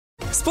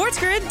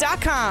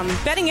SportsGrid.com.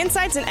 Betting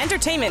insights and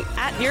entertainment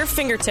at your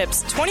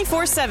fingertips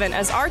 24/7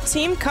 as our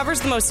team covers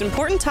the most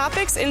important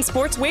topics in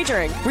sports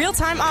wagering.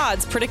 Real-time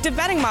odds, predictive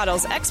betting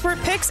models, expert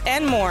picks,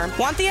 and more.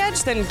 Want the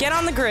edge? Then get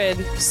on the grid.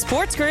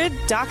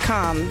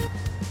 SportsGrid.com.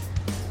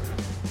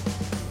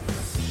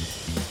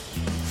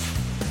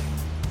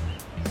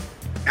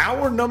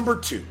 Hour number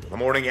 2, the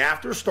morning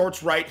after,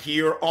 starts right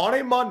here on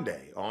a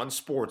Monday on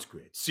Sports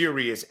Grid.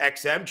 Sirius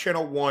XM,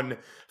 channel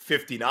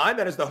 159.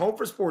 That is the home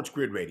for Sports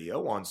Grid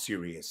Radio on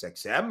Sirius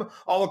XM.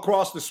 All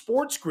across the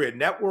Sports Grid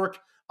network,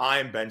 I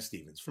am Ben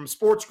Stevens. From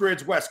Sports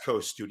Grid's West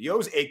Coast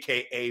studios,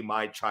 a.k.a.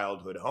 my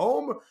childhood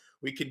home,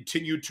 we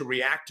continue to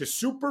react to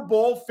Super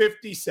Bowl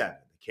 57.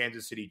 The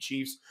Kansas City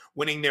Chiefs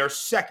winning their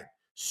second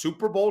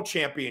Super Bowl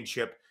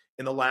championship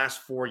in the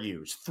last 4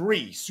 years.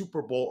 3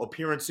 Super Bowl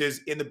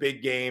appearances in the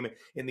big game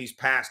in these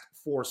past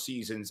 4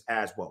 seasons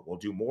as well. We'll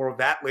do more of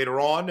that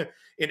later on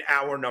in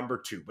hour number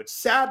 2. But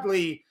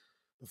sadly,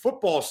 the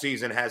football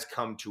season has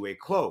come to a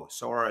close,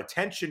 so our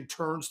attention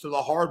turns to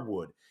the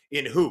hardwood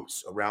in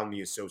hoops around the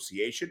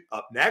association.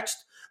 Up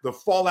next, the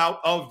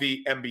fallout of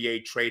the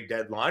NBA trade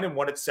deadline and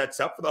what it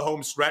sets up for the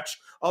home stretch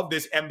of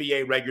this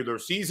NBA regular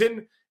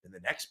season. And the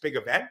next big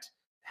event,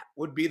 that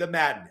would be the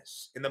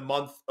madness in the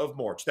month of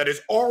March. That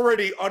is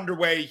already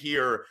underway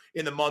here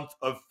in the month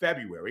of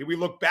February. We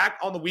look back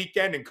on the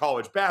weekend in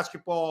college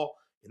basketball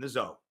in the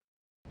zone.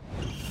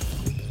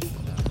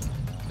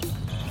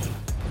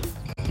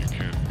 You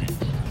can't beat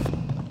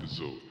the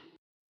zone.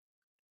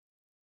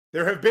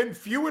 There have been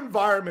few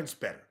environments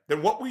better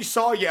than what we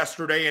saw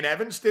yesterday in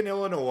Evanston,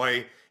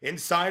 Illinois,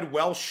 inside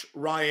Welsh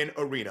Ryan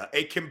Arena.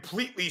 A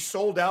completely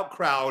sold-out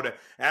crowd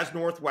as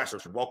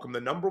Northwestern welcomed the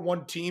number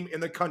 1 team in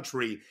the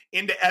country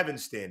into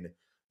Evanston,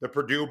 the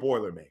Purdue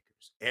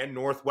Boilermakers. And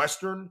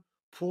Northwestern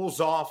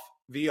pulls off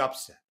the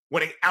upset,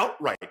 winning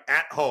outright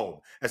at home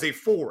as a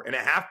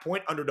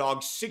 4.5-point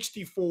underdog,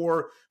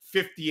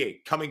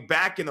 64-58, coming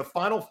back in the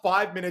final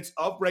 5 minutes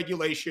of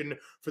regulation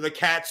for the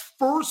Cats'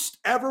 first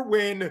ever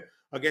win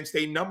against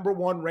a number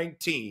 1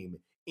 ranked team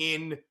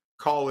in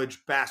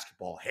college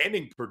basketball,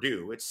 handing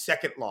Purdue its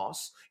second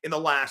loss in the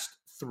last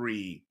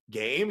 3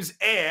 games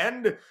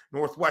and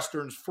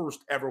Northwestern's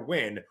first ever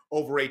win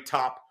over a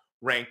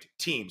top-ranked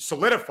team,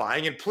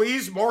 solidifying, and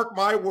please mark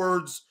my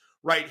words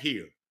right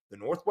here, the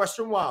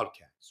Northwestern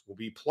Wildcats will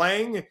be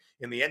playing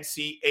in the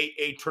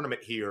NCAA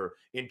tournament here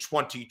in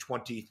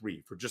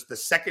 2023 for just the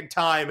second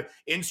time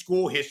in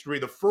school history,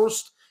 the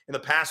first in the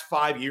past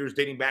 5 years,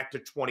 dating back to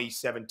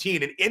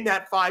 2017. And in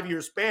that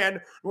 5-year span,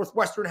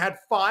 Northwestern had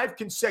 5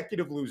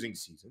 consecutive losing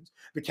seasons.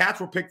 The Cats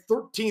were picked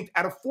 13th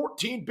out of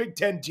 14 Big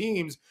Ten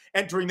teams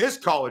entering this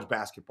college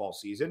basketball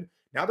season.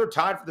 Now they're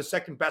tied for the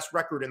second best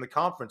record in the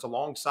conference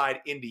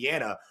alongside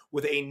Indiana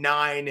with a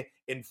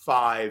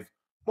 9-5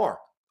 mark.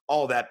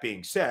 All that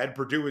being said,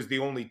 Purdue is the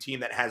only team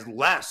that has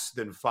less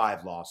than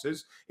 5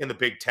 losses in the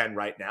Big Ten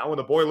right now, and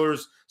the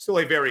Boilers still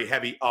a very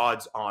heavy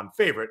odds-on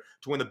favorite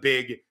to win the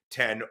Big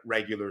Ten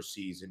regular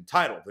season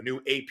title. The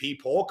new AP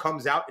poll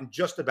comes out in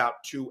just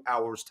about 2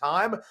 hours'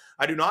 time.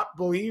 I do not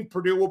believe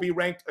Purdue will be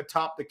ranked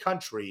atop the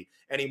country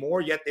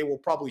anymore, yet they will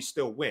probably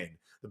still win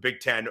the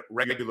Big Ten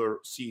regular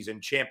season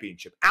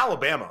championship.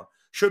 Alabama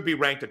should be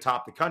ranked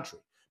atop the country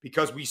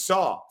because we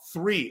saw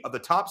 3 of the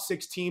top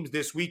 6 teams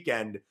this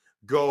weekend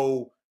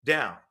go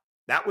down.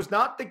 That was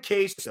not the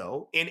case,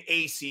 though, in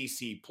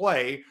ACC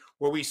play,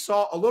 where we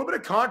saw a little bit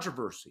of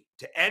controversy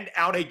to end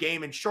out a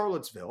game in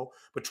Charlottesville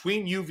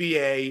between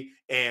UVA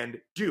and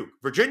Duke.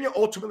 Virginia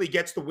ultimately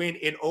gets the win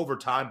in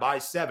overtime by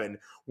 7,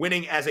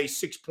 winning as a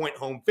 6-point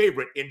home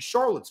favorite in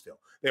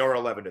Charlottesville. They are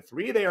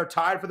 11-3. They are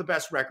tied for the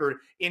best record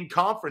in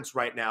conference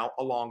right now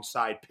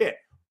alongside Pitt.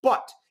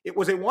 But it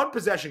was a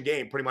one-possession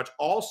game pretty much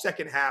all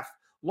second half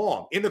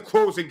long. In the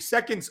closing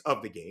seconds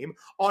of the game,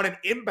 on an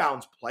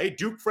inbounds play,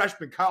 Duke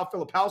freshman Kyle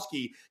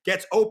Filipowski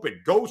gets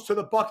open, goes to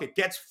the bucket,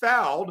 gets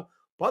fouled,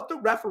 but the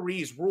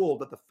referees ruled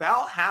that the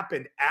foul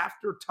happened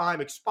after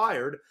time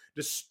expired,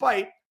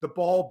 despite the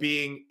ball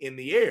being in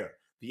the air.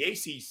 The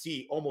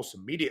ACC almost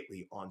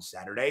immediately on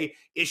Saturday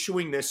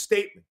issuing this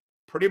statement,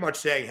 pretty much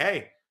saying,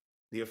 hey,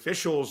 the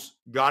officials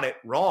got it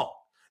wrong.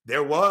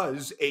 There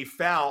was a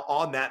foul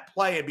on that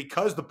play, and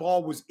because the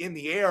ball was in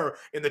the air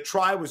and the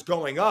try was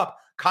going up,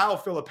 Kyle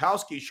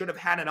Filipowski should have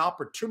had an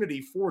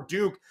opportunity for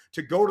Duke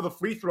to go to the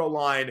free throw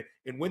line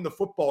and win the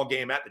football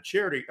game at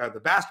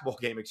the basketball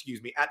game,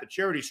 at the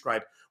charity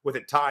stripe, with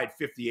it tied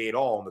 58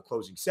 all in the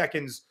closing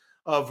seconds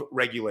of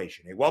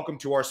regulation. Hey, welcome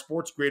to our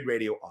Sports Grid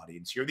Radio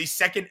audience here, the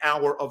second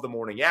hour of the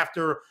morning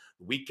after,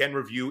 the weekend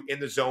review in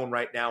the zone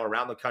right now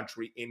around the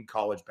country in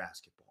college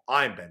basketball.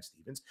 I'm Ben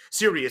Stevens,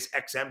 Sirius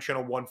XM,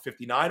 channel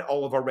 159,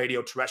 all of our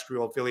radio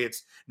terrestrial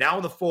affiliates now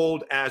in the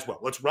fold as well.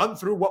 Let's run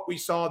through what we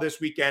saw this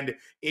weekend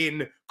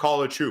in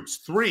college hoops.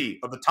 3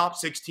 of the top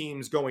 6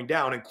 teams going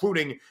down,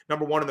 including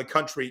number 1 in the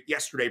country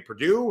yesterday,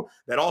 Purdue.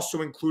 That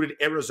also included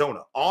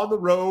Arizona on the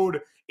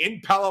road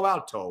in Palo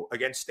Alto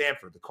against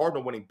Stanford. The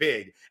Cardinal winning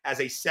big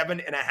as a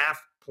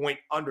 7.5-point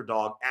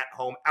underdog at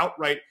home,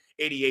 outright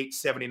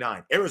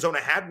 88-79. Arizona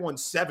had won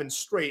 7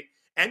 straight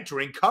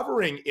entering,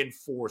 covering in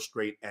 4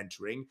 straight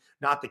entering.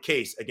 Not the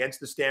case against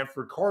the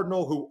Stanford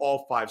Cardinal, who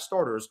all 5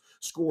 starters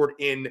scored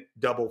in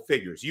double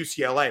figures.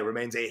 UCLA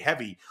remains a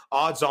heavy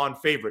odds-on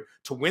favorite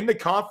to win the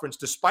conference,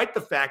 despite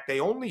the fact they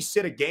only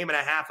sit a game and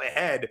a half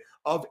ahead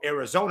of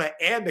Arizona,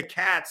 and the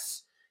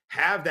Cats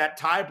have that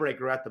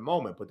tiebreaker at the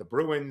moment, but the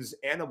Bruins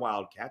and the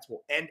Wildcats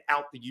will end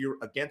out the year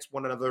against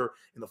one another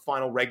in the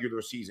final regular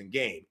season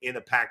game in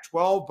the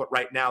Pac-12. But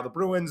right now, the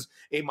Bruins,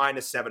 a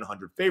minus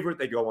 700 favorite.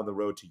 They go on the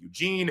road to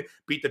Eugene,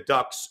 beat the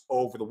Ducks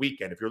over the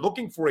weekend. If you're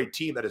looking for a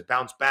team that has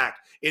bounced back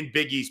in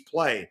Big East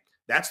play,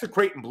 that's the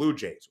Creighton Blue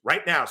Jays.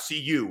 Right now,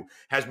 CU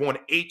has won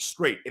 8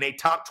 straight in a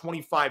top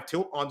 25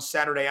 tilt on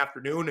Saturday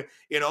afternoon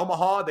in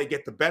Omaha. They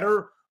get the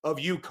better of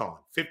UConn,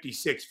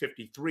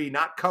 56-53,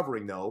 not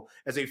covering, though,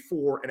 as a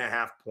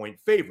 4.5-point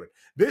favorite.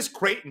 This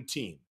Creighton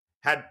team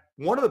had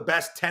one of the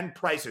best 10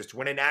 prices to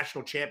win a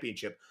national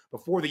championship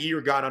before the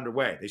year got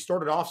underway. They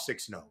started off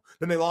 6-0.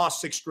 Then they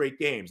lost 6 straight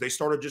games. They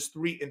started just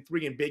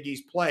 3-3 in Big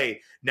East play.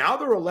 Now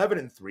they're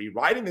 11-3,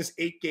 riding this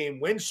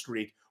 8-game win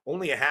streak,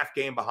 only a half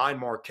game behind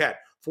Marquette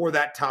for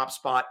that top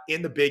spot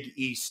in the Big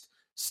East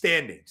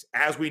standings.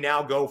 As we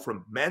now go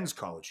from men's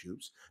college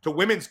hoops to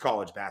women's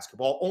college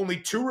basketball, only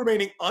 2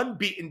 remaining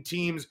unbeaten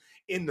teams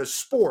in the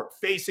sport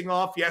facing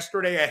off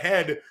yesterday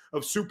ahead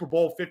of Super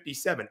Bowl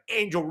 57.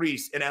 Angel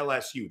Reese and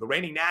LSU, the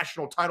reigning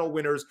national title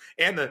winners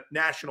and the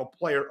National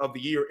Player of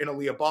the Year in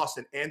Aaliyah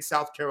Boston and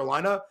South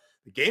Carolina.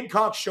 The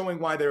Gamecocks showing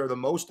why they are the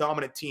most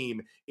dominant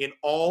team in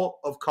all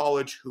of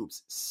college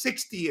hoops.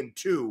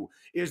 60-2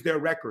 is their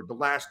record the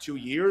last 2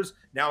 years.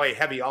 Now a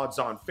heavy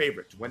odds-on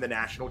favorite to win the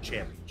national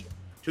championship.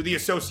 To the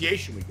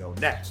association we go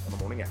next on the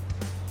morning after.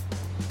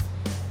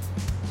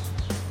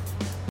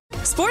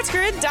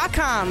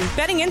 SportsGrid.com.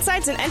 Betting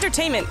insights and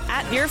entertainment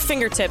at your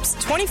fingertips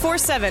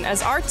 24/7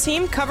 as our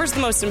team covers the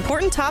most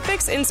important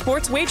topics in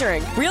sports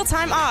wagering.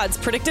 Real-time odds,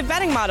 predictive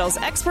betting models,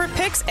 expert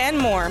picks, and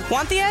more.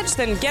 Want the edge?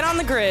 Then get on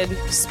the grid.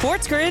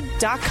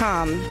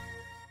 SportsGrid.com.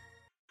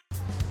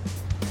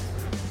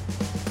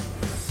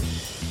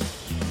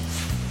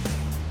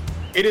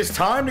 It is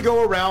time to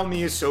go around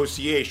the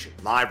association,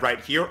 live right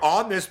here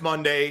on this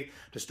Monday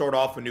to start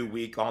off a new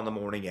week on the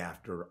morning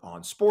after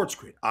on Sports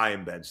Grid. I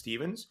am Ben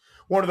Stevens,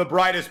 one of the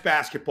brightest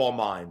basketball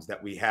minds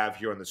that we have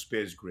here on the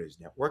Spiz Grizz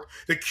Network,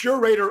 the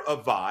curator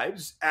of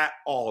vibes at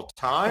all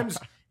times.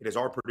 It is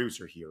our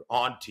producer here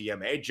on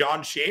TMA,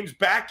 Jon Shames,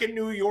 back in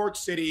New York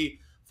City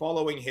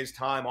following his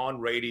time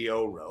on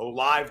Radio Row,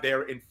 live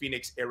there in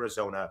Phoenix,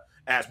 Arizona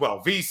as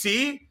well.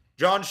 VC,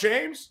 Jon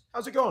Shames,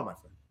 how's it going, my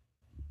friend?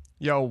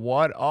 Yo,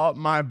 what up,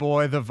 my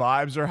boy? The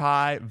vibes are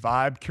high.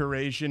 Vibe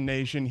Curation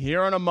Nation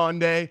here on a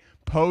Monday,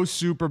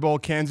 post-Super Bowl.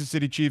 Kansas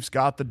City Chiefs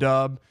got the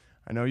dub.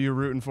 I know you're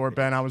rooting for it,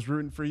 Ben. I was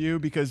rooting for you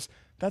because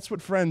that's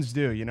what friends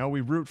do. You know, we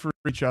root for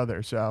each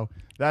other. So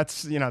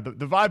that's, you know, the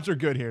vibes are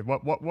good here.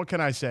 What can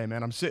I say,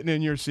 man? I'm sitting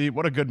in your seat.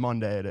 What a good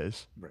Monday it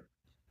is. Right.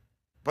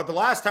 But the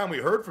last time we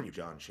heard from you,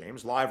 Jon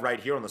Shames, live right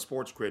here on the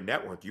Sports Grid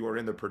Network, you were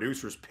in the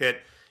producer's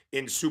pit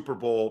in Super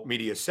Bowl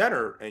Media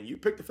Center, and you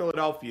picked the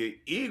Philadelphia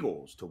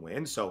Eagles to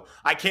win. So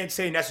I can't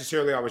say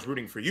necessarily I was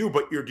rooting for you,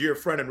 but your dear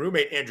friend and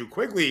roommate, Andrew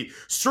Quigley,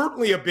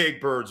 certainly a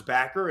big Birds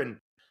backer. And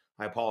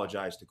I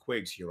apologize to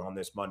Quigs here on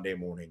this Monday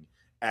morning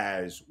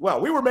as well.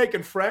 We were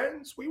making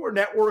friends. We were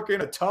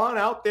networking a ton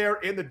out there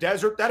in the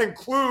desert. That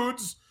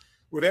includes,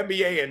 with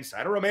NBA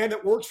Insider, a man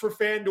that works for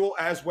FanDuel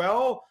as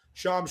well,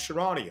 Shams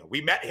Charania.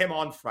 We met him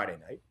on Friday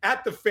night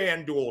at the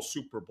FanDuel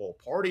Super Bowl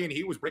party, and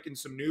he was breaking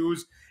some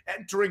news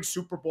entering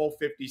Super Bowl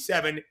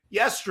 57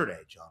 yesterday,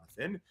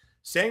 Jonathan,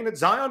 saying that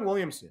Zion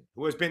Williamson,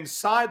 who has been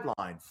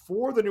sidelined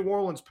for the New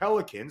Orleans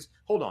Pelicans,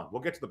 hold on,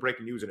 we'll get to the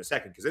breaking news in a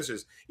second because this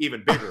is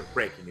even bigger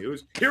breaking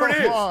news. Here it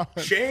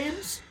is,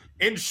 Shames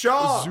and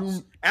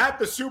Shams at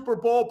the Super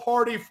Bowl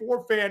party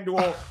for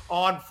FanDuel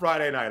on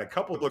Friday night. A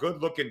couple of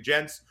good-looking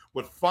gents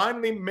with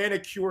finely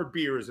manicured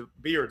beards,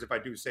 if I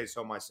do say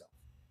so myself.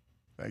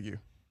 Thank you.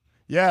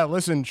 Yeah,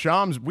 listen,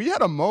 Shams, we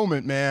had a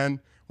moment, man,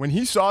 when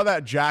he saw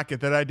that jacket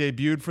that I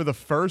debuted for the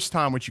first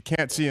time, which you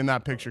can't see in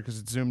that picture because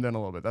it's zoomed in a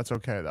little bit. That's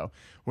okay, though.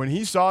 When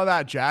he saw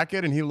that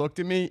jacket and he looked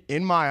at me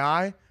in my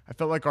eye, I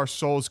felt like our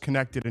souls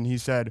connected, and he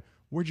said,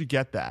 "Where'd you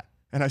get that?"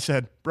 And I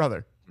said,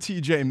 "Brother,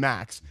 TJ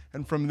Maxx."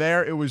 And from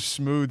there, it was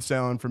smooth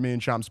sailing for me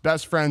and Shams.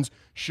 Best friends,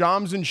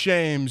 Shams and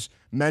Shames,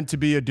 meant to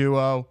be a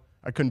duo.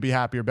 I couldn't be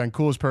happier, Ben.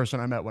 Coolest person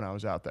I met when I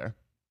was out there.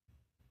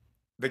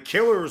 The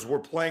Killers were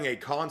playing a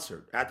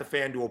concert at the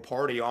FanDuel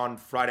party on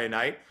Friday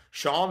night.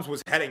 Shams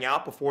was heading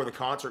out before the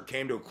concert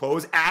came to a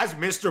close as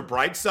Mr.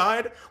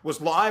 Brightside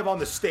was live on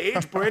the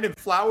stage. Brandon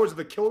Flowers of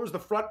the Killers, the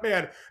front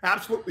man,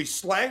 absolutely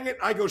slang it.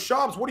 I go,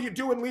 "Shams, what are you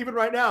doing leaving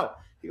right now?"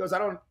 He goes, "I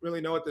don't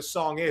really know what this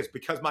song is,"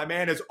 because my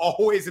man is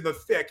always in the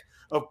thick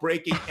of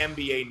breaking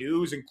NBA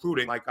news,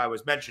 including, like I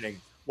was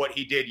mentioning, what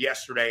he did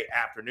yesterday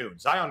afternoon.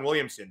 Zion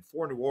Williamson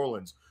for New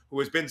Orleans, who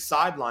has been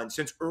sidelined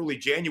since early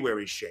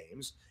January,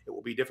 Shames. It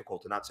will be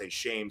difficult to not say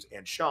Shames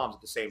and Shams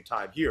at the same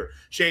time here.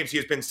 Shames, he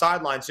has been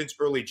sidelined since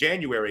early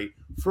January.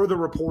 Further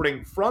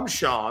reporting from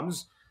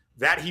Shams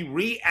that he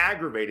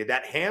re-aggravated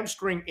that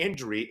hamstring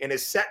injury and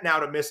is set now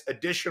to miss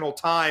additional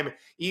time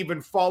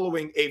even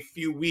following a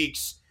few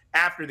weeks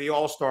after the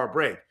All-Star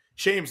break.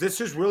 Shames, this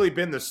has really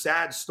been the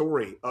sad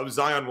story of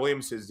Zion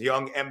Williamson's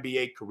young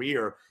NBA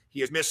career. He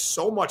has missed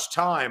so much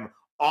time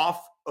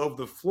off of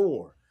the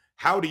floor.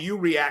 How do you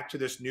react to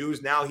this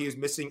news? Now he is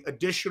missing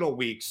additional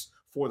weeks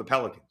for the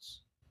Pelicans.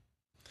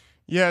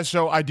 Yeah,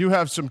 so I do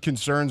have some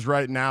concerns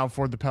right now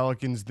for the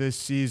Pelicans this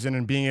season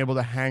and being able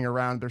to hang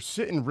around. They're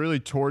sitting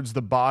really towards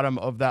the bottom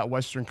of that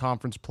Western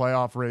Conference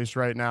playoff race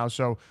right now.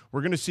 So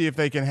we're going to see if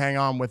they can hang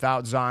on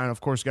without Zion.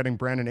 Of course, getting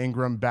Brandon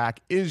Ingram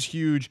back is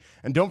huge.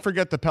 And don't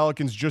forget the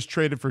Pelicans just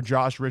traded for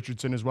Josh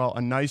Richardson as well.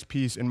 A nice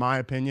piece, in my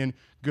opinion.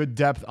 Good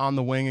depth on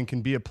the wing and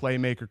can be a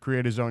playmaker,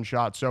 create his own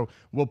shot. So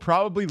we'll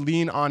probably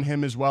lean on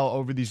him as well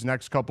over these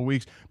next couple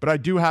weeks. But I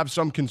do have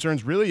some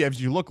concerns, really, as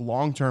you look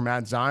long-term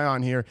at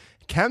Zion here.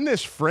 Can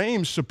this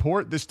frame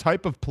support this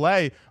type of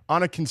play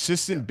on a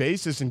consistent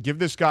basis and give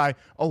this guy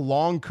a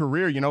long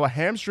career? You know, a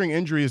hamstring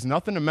injury is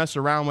nothing to mess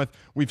around with.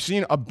 We've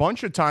seen a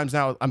bunch of times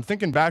now. I'm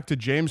thinking back to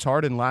James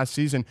Harden last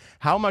season,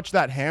 how much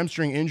that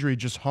hamstring injury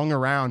just hung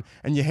around.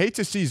 And you hate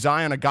to see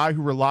Zion, a guy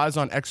who relies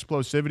on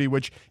explosivity,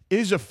 which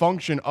is a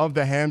function of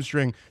the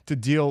hamstring, to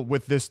deal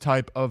with this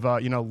type of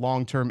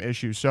long-term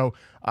issue. So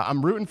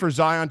I'm rooting for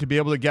Zion to be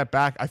able to get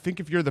back. I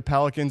think if you're the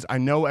Pelicans, I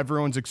know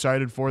everyone's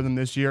excited for them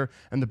this year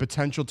and the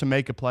potential to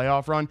make a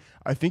playoff run.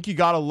 I think you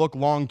got to look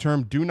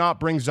long-term. Do not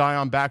bring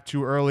Zion back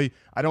too early.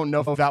 I don't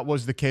know if that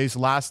was the case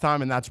last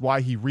time, and that's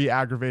why he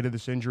re-aggravated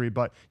this injury,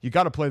 but you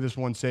got to play this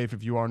one safe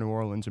if you are New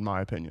Orleans, in my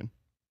opinion.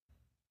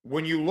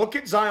 When you look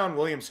at Zion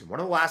Williamson, one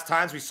of the last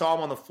times we saw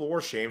him on the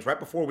floor, Shames, right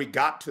before we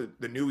got to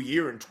the new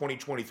year in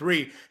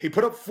 2023, he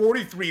put up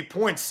 43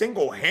 points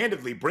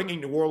single-handedly,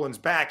 bringing New Orleans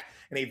back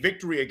in a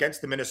victory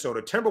against the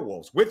Minnesota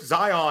Timberwolves. With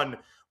Zion,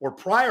 or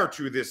prior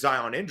to this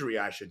Zion injury,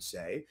 I should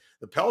say,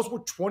 the Pels were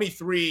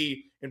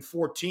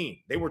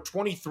 23-14. They were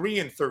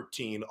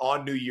 23-13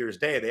 on New Year's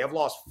Day. They have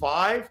lost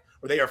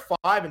they are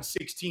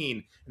 5-16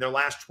 in their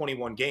last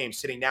 21 games,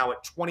 sitting now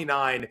at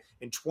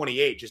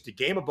 29-28, just a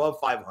game above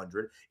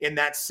 500 in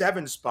that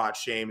 7 spot,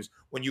 Shames,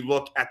 when you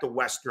look at the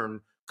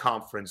Western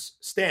Conference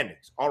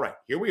standings. All right,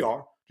 here we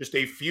are, just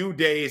a few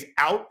days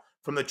out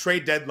from the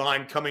trade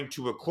deadline coming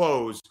to a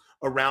close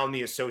around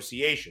the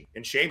association.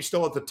 And Shames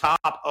still at the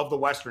top of the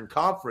Western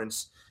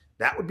Conference.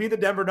 That would be the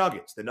Denver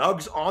Nuggets. The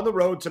Nugs on the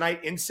road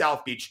tonight in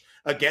South Beach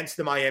against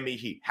the Miami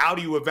Heat. How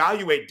do you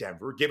evaluate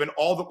Denver, given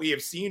all that we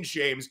have seen,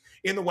 Shames,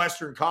 in the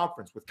Western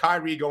Conference, with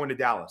Kyrie going to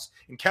Dallas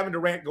and Kevin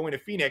Durant going to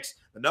Phoenix?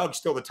 The Nugs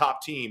still the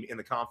top team in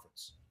the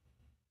conference.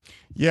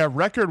 Yeah,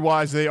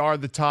 record-wise, they are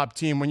the top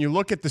team. When you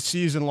look at the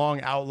season-long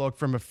outlook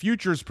from a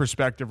futures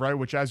perspective, right,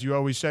 which, as you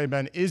always say,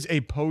 Ben, is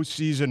a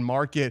postseason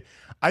market,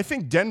 I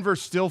think Denver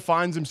still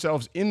finds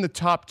themselves in the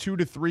top 2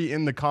 to 3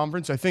 in the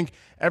conference. I think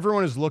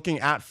everyone is looking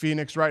at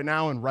Phoenix right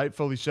now, and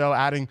rightfully so,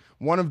 adding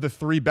one of the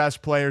 3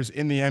 best players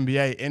in the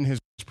NBA in his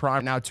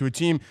prime now to a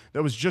team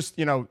that was just,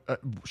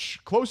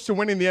 close to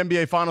winning the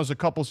NBA Finals a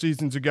couple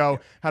seasons ago,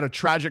 had a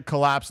tragic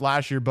collapse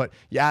last year, but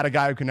you add a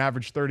guy who can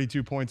average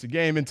 32 points a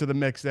game into the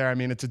mix there. I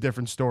mean, it's a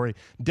different story.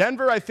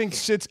 Denver, I think,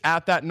 sits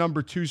at that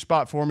number 2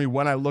 spot for me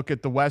when I look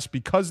at the West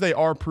because they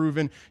are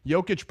proven.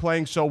 Jokic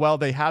playing so well.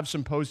 They have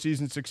some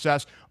postseason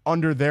success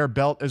under their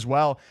belt as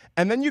well.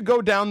 And then you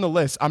go down the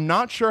list. I'm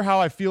not sure how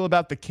I feel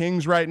about the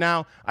Kings right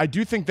now. I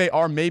do think they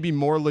are maybe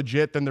more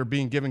legit than they're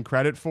being given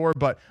credit for,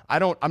 but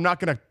I'm not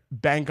going to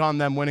bank on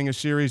them winning a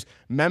series.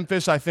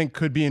 Memphis, I think,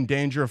 could be in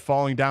danger of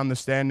falling down the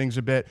standings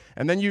a bit.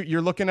 And then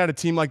you're looking at a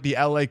team like the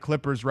LA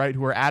Clippers, right,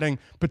 who are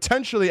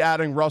potentially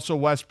adding Russell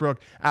Westbrook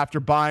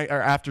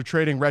after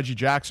trading Reggie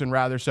Jackson,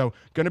 rather. So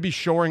going to be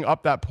shoring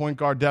up that point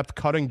guard depth,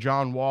 cutting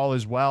John Wall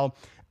as well.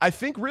 I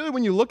think really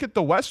when you look at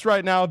the West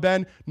right now,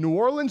 Ben, New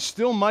Orleans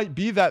still might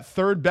be that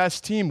 3rd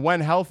best team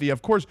when healthy.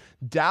 Of course,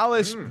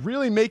 Dallas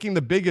really making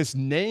the biggest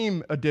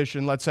name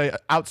addition, let's say,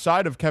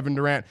 outside of Kevin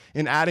Durant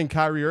in adding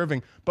Kyrie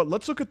Irving. But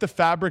let's look at the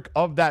fabric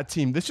of that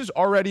team. This is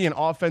already an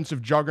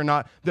offensive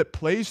juggernaut that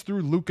plays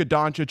through Luka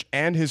Doncic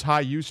and his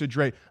high usage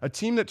rate, a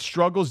team that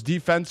struggles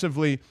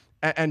defensively.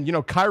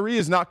 And Kyrie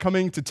is not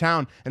coming to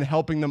town and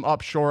helping them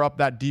shore up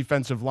that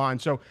defensive line.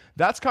 So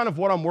that's kind of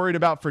what I'm worried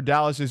about for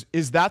Dallas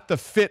is that the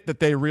fit that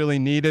they really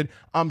needed?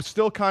 I'm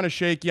still kind of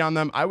shaky on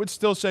them. I would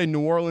still say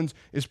New Orleans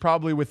is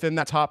probably within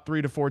that top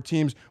 3 to 4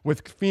 teams,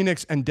 with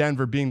Phoenix and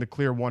Denver being the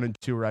clear 1 and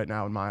 2 right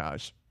now in my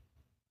eyes.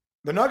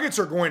 The Nuggets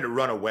are going to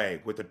run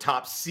away with the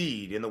top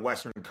seed in the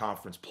Western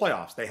Conference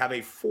playoffs. They have a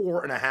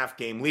 4.5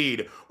 game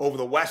lead over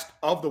the West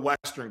of the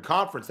Western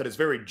Conference that is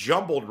very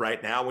jumbled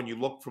right now when you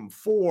look from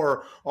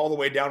 4 all the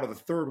way down to the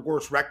 3rd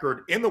worst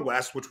record in the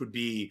West, which would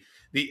be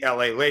the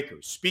LA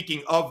Lakers.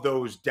 Speaking of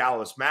those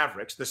Dallas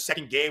Mavericks, the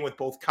second game with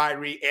both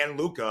Kyrie and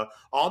Luka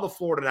on the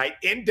floor tonight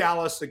in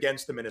Dallas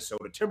against the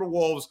Minnesota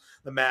Timberwolves.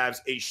 The Mavs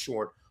a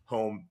short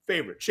home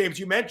favorite. James,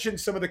 you mentioned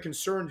some of the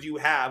concerns you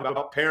have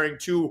about pairing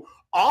 2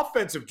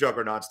 offensive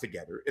juggernauts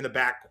together in the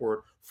backcourt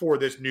for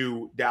this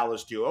new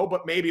Dallas duo,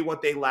 but maybe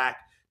what they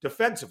lack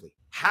defensively.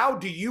 How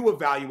do you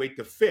evaluate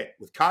the fit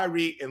with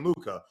Kyrie and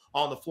Luka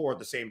on the floor at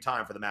the same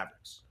time for the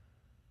Mavericks?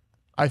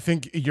 I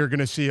think you're going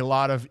to see a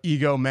lot of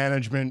ego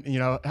management,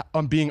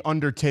 being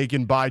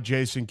undertaken by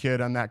Jason Kidd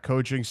on that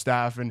coaching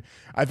staff. And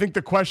I think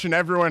the question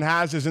everyone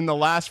has is, in the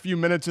last few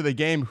minutes of the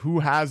game, who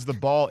has the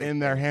ball in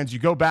their hands? You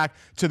go back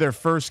to their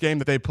first game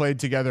that they played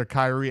together,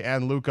 Kyrie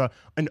and Luka,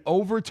 an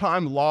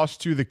overtime loss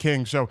to the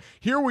Kings. So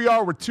here we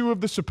are with two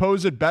of the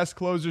supposed best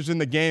closers in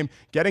the game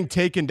getting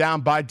taken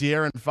down by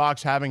De'Aaron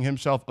Fox, having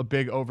himself a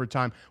big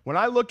overtime. When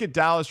I look at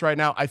Dallas right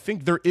now, I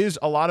think there is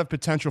a lot of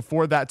potential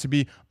for that to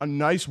be a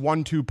nice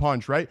 1-2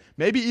 punch, right?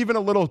 Maybe even a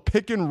little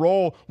pick and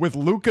roll with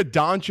Luka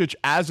Doncic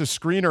as a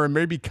screener and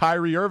maybe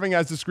Kyrie Irving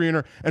as the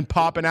screener and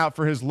popping out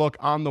for his look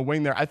on the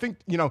wing there. I think,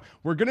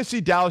 we're going to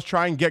see Dallas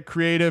try and get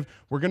creative.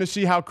 We're going to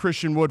see how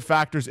Christian Wood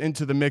factors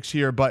into the mix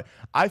here, but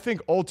I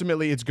think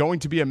ultimately it's going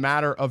to be a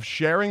matter of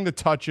sharing the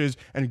touches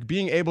and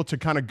being able to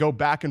kind of go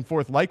back and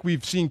forth like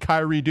we've seen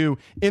Kyrie do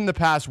in the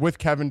past with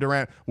Kevin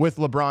Durant, with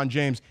LeBron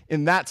James.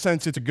 In that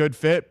sense, it's a good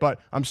fit, but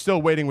I'm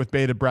still waiting with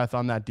bated breath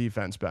on that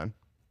defense, Ben.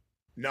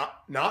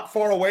 Not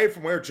far away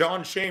from where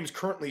Jon Shames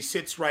currently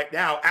sits right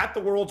now at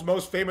the world's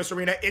most famous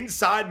arena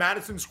inside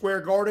Madison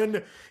Square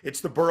Garden. It's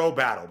the borough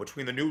battle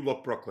between the new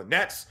look Brooklyn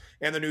Nets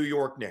and the New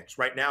York Knicks.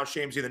 Right now,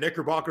 Shamesy, the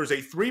Knickerbockers, a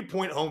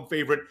 3-point home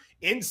favorite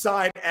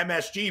inside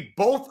MSG.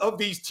 Both of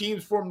these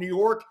teams from New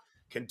York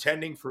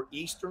contending for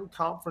Eastern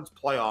Conference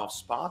playoff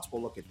spots.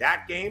 We'll look at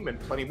that game and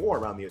plenty more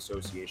around the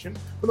association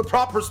from the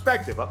prop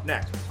perspective up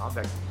next. Tom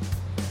Vecchio.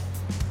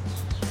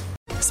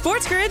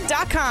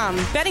 SportsGrid.com.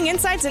 Betting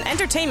insights and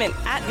entertainment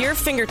at your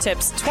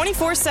fingertips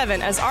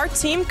 24/7 as our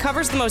team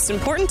covers the most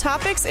important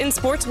topics in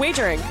sports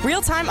wagering.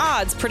 Real-time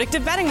odds,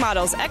 predictive betting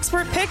models,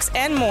 expert picks,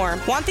 and more.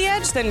 Want the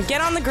edge? Then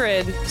get on the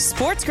grid.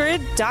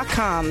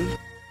 SportsGrid.com.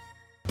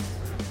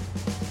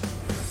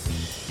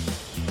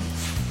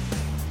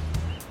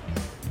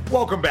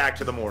 Welcome back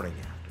to the Morning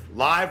After.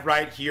 Live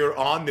right here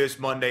on this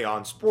Monday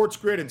on Sports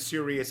Grid and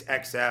Sirius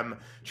XM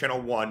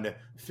Channel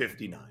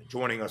 159.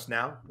 Joining us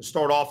now to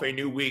start off a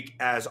new week,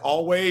 as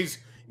always,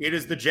 it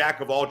is the jack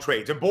of all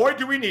trades. And boy,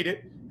 do we need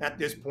it at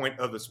this point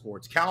of the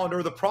sports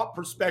calendar. The prop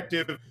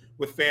perspective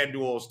with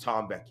FanDuel's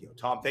Tom Vecchio.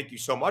 Tom, thank you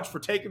so much for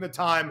taking the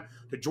time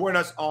to join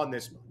us on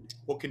this Monday.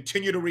 We'll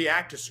continue to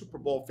react to Super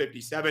Bowl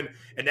 57.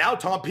 And now,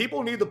 Tom,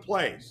 people need the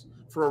plays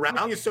for around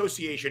the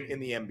association in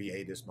the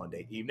NBA this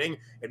Monday evening,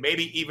 and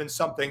maybe even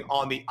something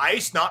on the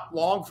ice. Not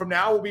long from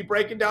now, we'll be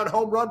breaking down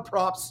home run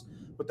props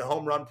with the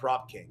Home Run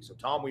Prop King. So,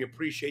 Tom, we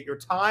appreciate your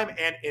time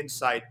and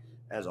insight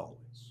as always.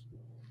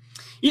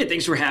 Yeah,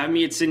 thanks for having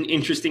me. It's an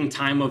interesting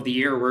time of the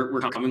year.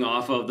 We're coming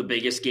off of the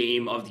biggest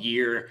game of the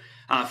year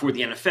for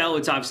the NFL.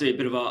 It's obviously a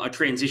bit of a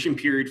transition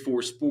period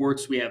for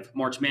sports. We have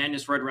March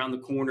Madness right around the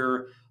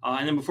corner.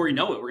 And then before you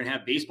know it, we're going to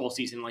have baseball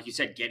season, like you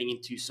said, getting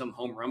into some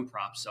home run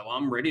props. So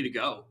I'm ready to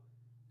go.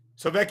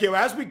 So, Vecchio,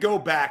 as we go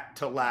back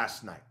to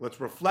last night, let's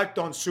reflect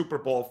on Super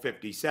Bowl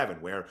 57,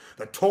 where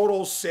the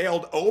totals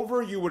sailed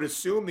over. You would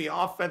assume the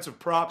offensive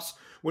props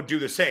would do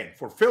the same.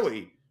 For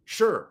Philly,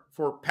 sure.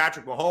 For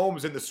Patrick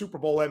Mahomes and the Super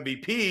Bowl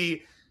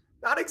MVP,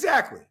 not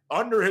exactly.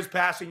 Under his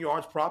passing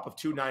yards prop of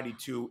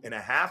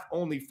 292.5,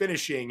 only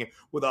finishing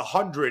with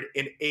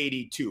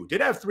 182.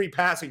 Did have 3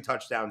 passing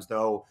touchdowns,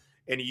 though,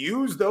 and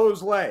used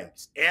those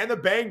legs and the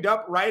banged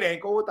up right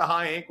ankle with the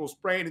high ankle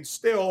sprain and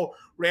still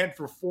ran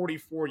for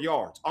 44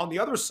 yards. On the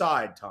other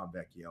side, Tom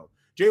Vecchio,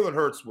 Jalen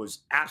Hurts was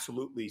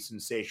absolutely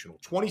sensational.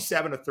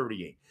 27 of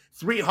 38,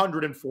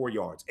 304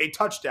 yards, a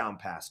touchdown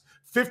pass,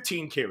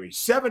 15 carries,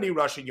 70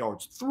 rushing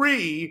yards,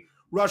 3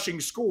 rushing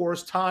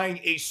scores, tying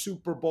a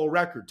Super Bowl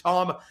record.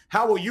 Tom,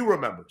 how will you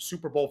remember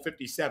Super Bowl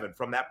 57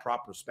 from that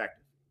prop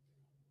perspective?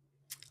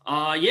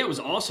 Yeah, it was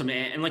awesome,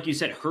 man. And like you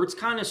said, Hurts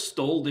kind of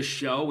stole the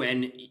show,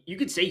 and you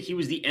could say he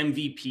was the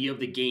MVP of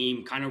the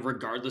game, kind of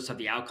regardless of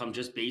the outcome,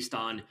 just based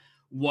on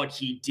what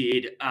he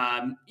did.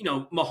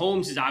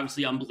 Mahomes is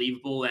obviously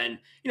unbelievable, and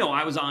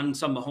I was on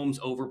some Mahomes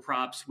over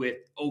props with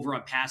over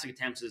on passing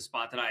attempts, is a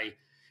spot that I,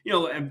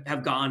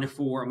 have gone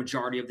for a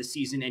majority of the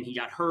season, and he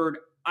got hurt.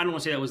 I don't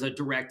want to say that was a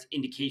direct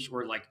indication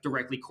or like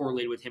directly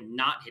correlated with him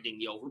not hitting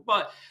the over,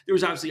 but there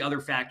was obviously other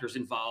factors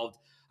involved.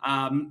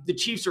 The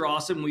Chiefs are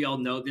awesome. We all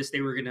know this.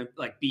 They were going to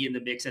be in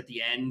the mix at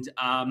the end.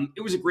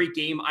 It was a great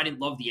game. I didn't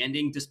love the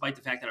ending, despite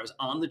the fact that I was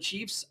on the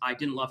Chiefs. I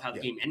didn't love how the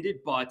game ended,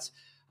 but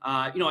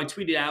I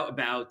tweeted out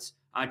about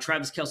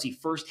Travis Kelce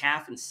first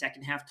half and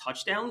second half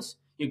touchdowns,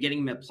 getting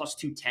him at plus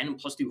 210 and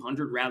plus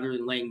 200 rather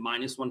than laying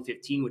minus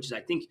 115, which I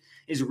think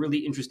is a really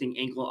interesting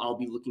angle I'll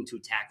be looking to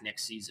attack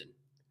next season.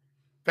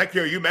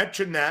 Vecchio, you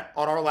mentioned that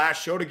on our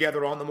last show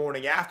together on the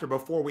morning after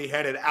before we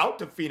headed out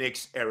to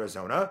Phoenix,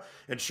 Arizona.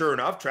 And sure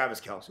enough,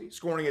 Travis Kelce,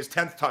 scoring his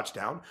 10th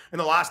touchdown in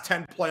the last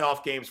 10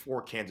 playoff games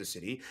for Kansas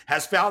City,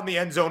 has found the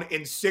end zone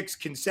in 6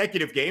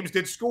 consecutive games,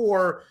 did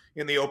score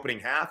in the opening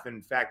half.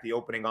 In fact, the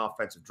opening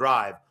offensive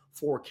drive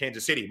for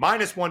Kansas City.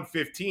 Minus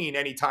 115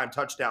 anytime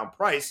touchdown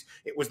price.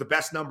 It was the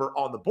best number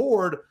on the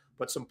board.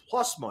 but some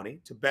plus money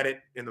to bet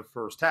it in the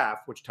first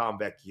half, which Tom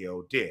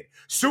Vecchio did.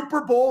 Super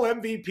Bowl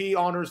MVP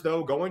honors,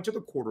 though, going to the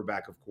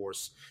quarterback, of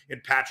course,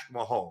 in Patrick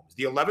Mahomes,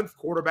 the 11th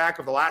quarterback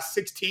of the last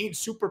 16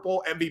 Super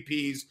Bowl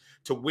MVPs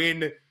to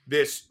win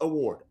this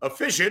award.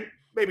 Efficient,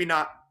 maybe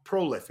not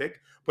prolific,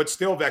 but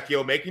still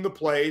Vecchio making the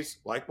plays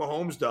like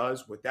Mahomes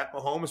does with that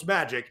Mahomes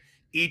magic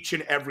each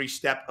and every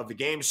step of the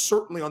game,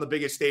 certainly on the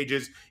biggest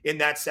stages in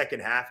that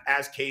second half,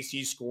 as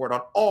KC scored on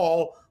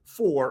all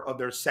 4 of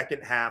their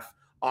second half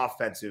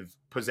offensive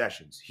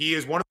possessions. He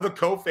is one of the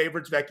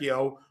co-favorites,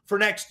 Vecchio, for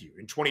next year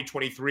in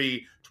 2023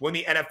 to win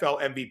the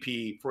NFL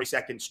MVP for a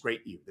second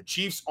straight year. The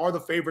Chiefs are the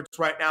favorites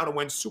right now to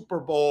win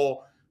Super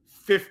Bowl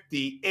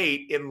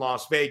 58 in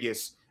Las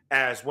Vegas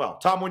as well.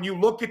 Tom, when you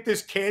look at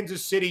this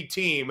Kansas City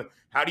team,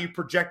 how do you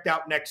project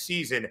out next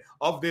season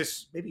of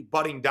this maybe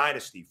budding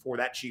dynasty for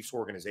that Chiefs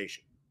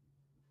organization?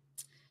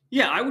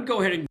 Yeah, I would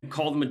go ahead and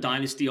call them a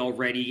dynasty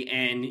already.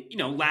 And,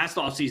 last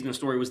offseason, the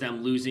story was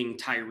them losing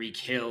Tyreek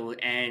Hill.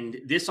 And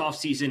this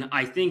offseason,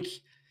 I think,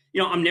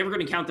 I'm never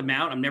going to count them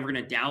out. I'm never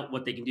going to doubt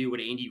what they can do,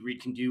 what Andy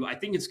Reid can do. I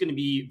think it's going to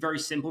be very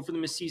simple for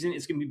them this season.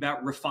 It's going to be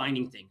about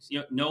refining things,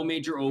 no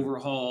major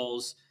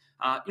overhauls,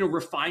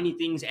 refining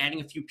things,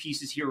 adding a few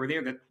pieces here or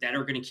there that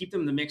are going to keep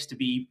them in the mix to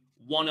be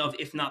one of,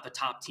 if not the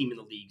top team in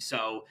the league.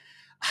 So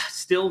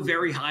still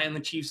very high on the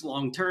Chiefs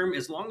long term.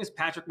 As long as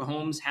Patrick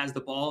Mahomes has the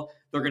ball,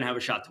 they're going to have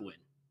a shot to win.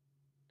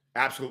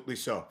 Absolutely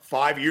so.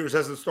 5 years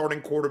as the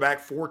starting quarterback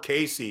for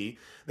KC.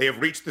 They have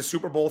reached the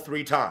Super Bowl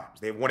 3 times.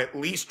 They've won at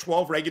least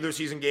 12 regular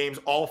season games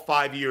all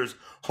 5 years,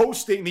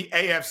 hosting the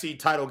AFC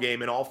title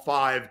game in all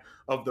 5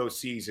 of those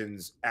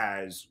seasons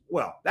as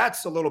well.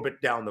 That's a little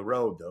bit down the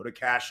road, though, to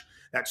cash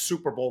that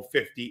Super Bowl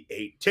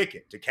 58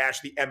 ticket, to cash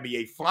the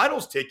NBA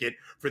Finals ticket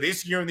for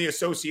this year in the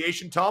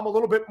association. Tom, a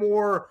little bit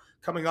more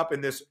coming up in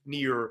this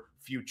near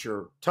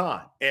future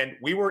time. And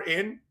we were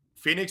in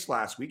Phoenix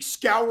last week,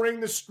 scouring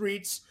the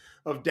streets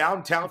of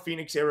downtown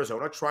Phoenix,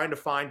 Arizona, trying to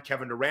find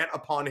Kevin Durant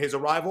upon his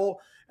arrival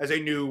as a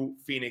new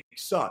Phoenix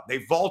Sun. They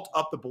vault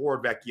up the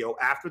board, Vecchio,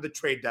 after the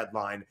trade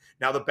deadline.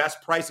 Now the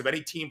best price of any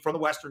team from the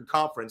Western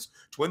Conference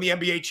to win the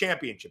NBA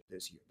championship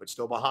this year, but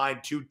still behind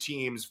 2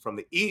 teams from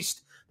the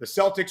East, the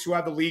Celtics, who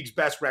have the league's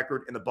best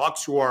record, and the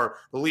Bucks, who are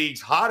the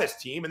league's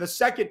hottest team, and the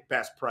second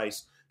best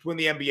price to win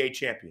the NBA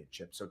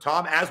championship. So,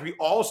 Tom, as we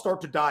all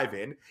start to dive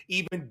in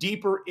even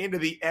deeper into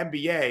the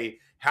NBA,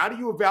 how do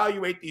you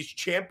evaluate these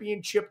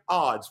championship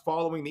odds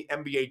following the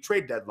NBA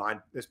trade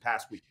deadline this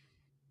past week?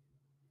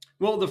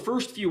 Well, the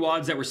first few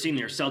odds that we're seeing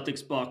there,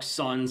 Celtics, Bucks,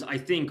 Suns, I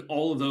think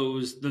all of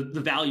those, the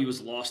value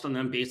is lost on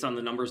them based on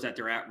the numbers that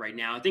they're at right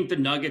now. I think the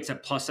Nuggets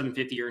at plus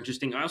 750 are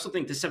interesting. I also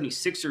think the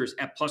 76ers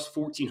at plus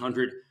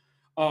 1,400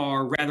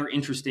 are rather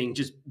interesting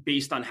just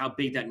based on how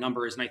big that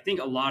number is. And I think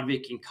a lot of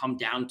it can come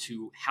down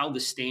to how the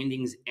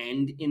standings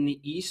end in the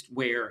East,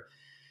 where,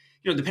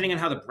 depending on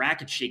how the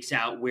bracket shakes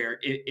out, where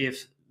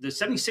if the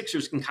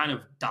 76ers can kind of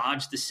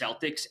dodge the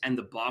Celtics and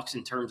the Bucks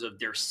in terms of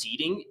their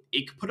seeding,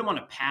 it could put them on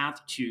a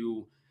path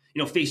to,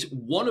 face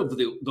one of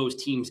those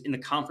teams in the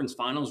conference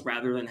finals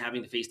rather than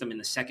having to face them in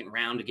the second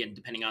round, again,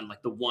 depending on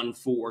like the 1,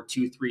 4,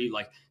 2, 3,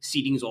 like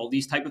seedings, all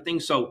these type of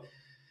things. So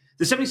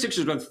the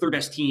 76ers are the third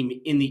best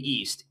team in the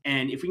East.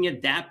 And if we can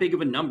get that big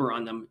of a number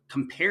on them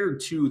compared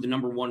to the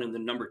number 1 and the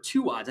number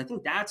 2 odds, I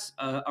think that's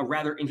a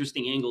rather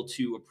interesting angle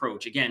to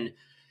approach. Again,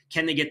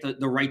 can they get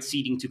the right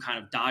seeding to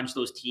kind of dodge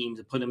those teams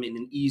and put them in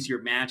an easier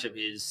matchup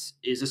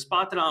is a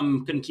spot that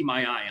I'm going to keep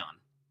my eye on.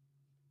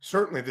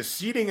 Certainly, the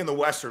seeding in the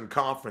Western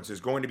Conference is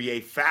going to be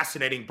a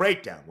fascinating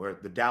breakdown, where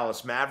the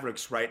Dallas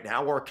Mavericks right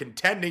now are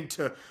contending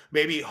to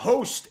maybe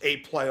host a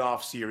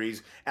playoff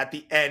series at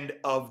the end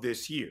of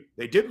this year.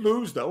 They did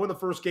lose, though, in the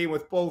first game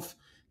with both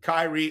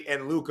Kyrie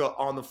and Luka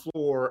on the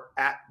floor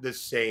at the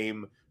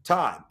same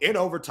time. In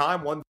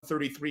overtime,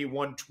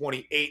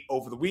 133-128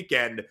 over the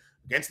weekend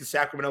against the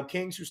Sacramento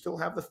Kings, who still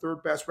have the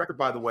third best record,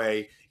 by the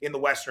way, in the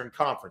Western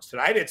Conference.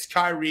 Tonight, it's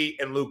Kyrie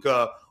and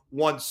Luka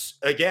once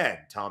again,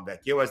 Tom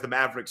Vecchio, as the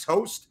Mavericks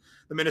host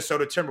the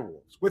Minnesota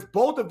Timberwolves. With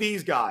both of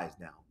these guys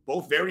now,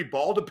 both very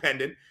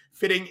ball-dependent,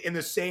 fitting in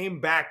the same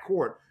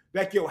backcourt,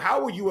 Vecchio,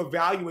 how will you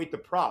evaluate the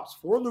props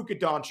for Luka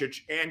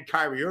Doncic and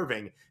Kyrie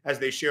Irving as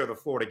they share the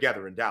floor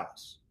together in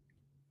Dallas?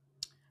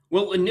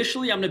 Well,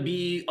 initially, I'm going to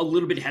be a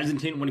little bit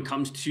hesitant when it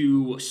comes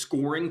to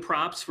scoring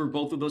props for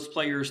both of those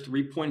players,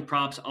 3-point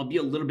props. I'll be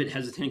a little bit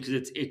hesitant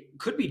because it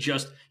could be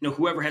just,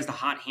 whoever has the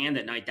hot hand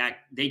that night, that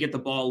they get the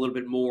ball a little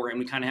bit more, and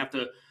we kind of have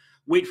to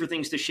wait for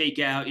things to shake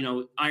out,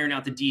 iron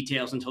out the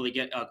details until they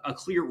get a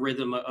clear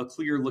rhythm, a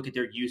clear look at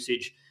their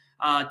usage.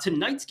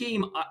 Tonight's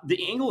game,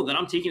 the angle that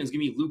I'm taking is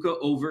going to be Luka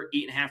over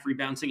 8.5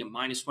 rebounds, at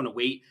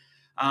 -108.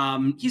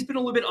 He's been a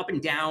little bit up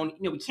and down.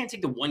 We can't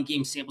take the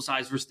one-game sample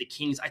size versus the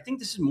Kings. I think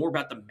this is more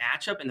about the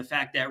matchup and the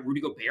fact that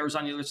Rudy Gobert is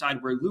on the other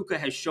side, where Luka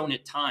has shown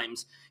at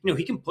times,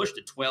 he can push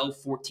to 12,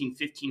 14,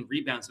 15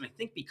 rebounds. And I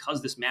think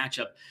because this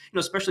matchup,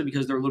 especially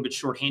because they're a little bit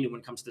shorthanded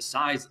when it comes to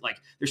size,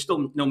 there's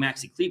still no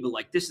Maxi Kleber,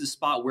 but this is a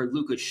spot where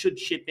Luka should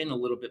chip in a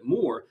little bit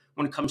more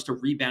when it comes to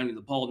rebounding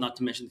the ball, not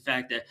to mention the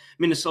fact that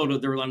Minnesota,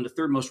 they're allowing the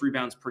third most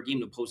rebounds per game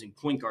to opposing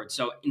point guards.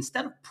 So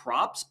instead of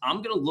props,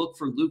 I'm going to look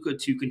for Luka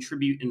to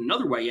contribute in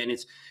another way, and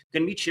it's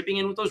going to be chipping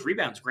in with those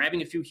rebounds,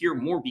 grabbing a few here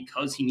more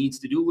because he needs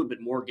to do a little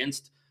bit more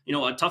against,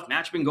 a tough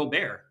matchup in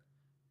Gobert.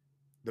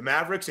 The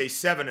Mavericks, a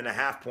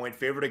 7.5-point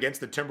favorite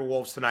against the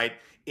Timberwolves tonight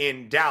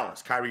in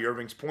Dallas. Kyrie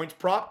Irving's points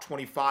prop,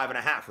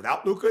 25.5.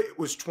 Without Luka, it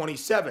was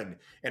 27.5.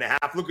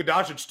 Luka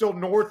Doncic still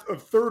north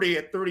of 30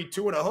 at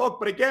 32 and a hook.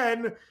 But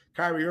again,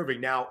 Kyrie Irving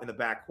now in the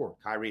backcourt.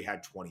 Kyrie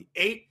had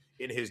 28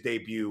 in his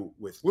debut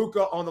with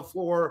Luka on the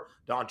floor.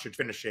 Doncic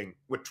finishing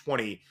with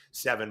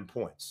 27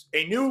 points.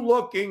 A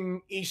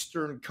new-looking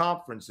Eastern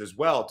Conference as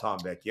well, Tom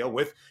Vecchio,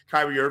 with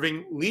Kyrie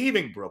Irving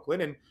leaving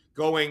Brooklyn and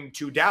going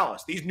to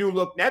Dallas. These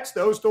new-look Nets,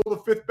 though, stole the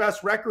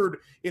fifth-best record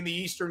in the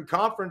Eastern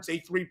Conference, a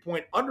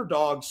 3-point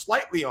underdog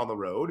slightly on the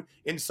road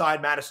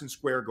inside Madison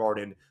Square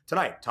Garden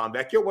tonight. Tom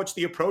Vecchio, what's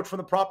the approach from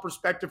the prop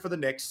perspective for the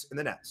Knicks and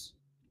the Nets?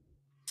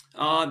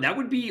 That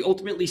would be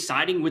ultimately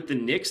siding with the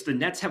Knicks. The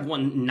Nets have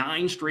won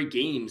 9 straight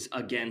games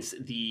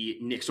against the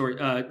Knicks, or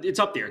it's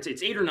up there.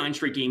 It's 8 or 9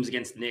 straight games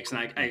against the Knicks,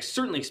 and I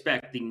certainly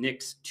expect the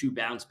Knicks to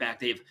bounce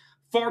back. They have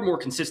far more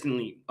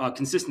consistency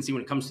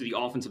when it comes to the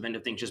offensive end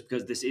of things, just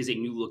because this is a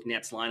new look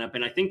Nets lineup.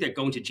 And I think that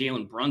going to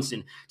Jalen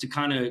Brunson to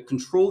kind of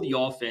control the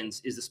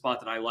offense is the spot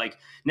that I like.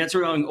 Nets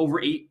are going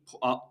over 8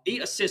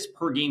 assists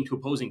per game to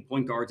opposing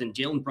point guards, and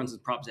Jalen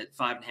Brunson's props at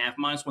 5.5,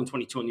 minus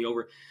 122 on the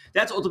over.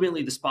 That's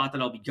ultimately the spot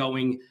that I'll be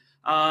going.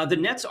 The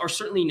Nets are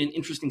certainly in an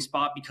interesting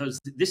spot because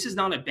this is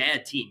not a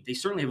bad team. They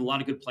certainly have a lot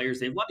of good players.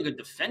 They have a lot of good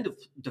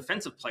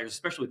defensive players,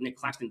 especially with Nick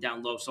Claxton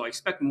down low. So I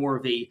expect more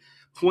of a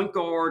point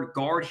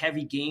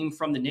guard-heavy game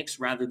from the Knicks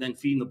rather than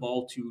feeding the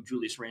ball to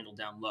Julius Randle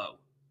down low.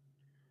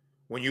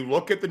 When you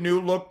look at the new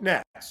look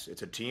Nets,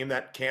 it's a team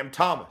that Cam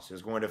Thomas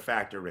is going to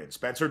factor in.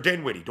 Spencer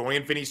Dinwiddie,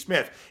 Dorian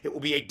Finney-Smith. It will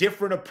be a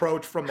different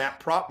approach from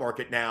that prop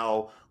market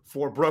now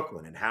for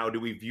Brooklyn. And how do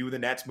we view the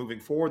Nets moving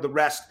forward the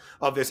rest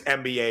of this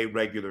NBA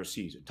regular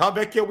season? Tom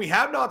Vecchio, we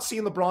have not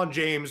seen LeBron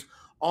James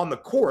on the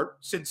court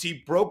since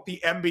he broke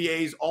the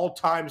NBA's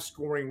all-time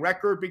scoring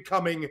record,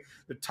 becoming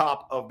the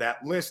top of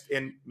that list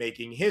and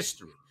making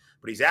history.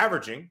 But he's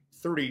averaging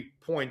 30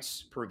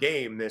 points per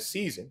game this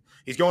season.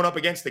 He's going up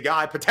against the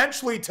guy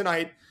potentially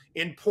tonight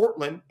in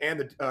Portland and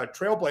the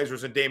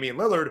Trailblazers and Damian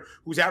Lillard,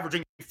 who's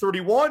averaging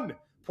 31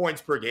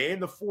 points per game,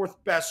 the 4th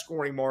best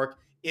scoring mark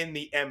in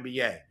the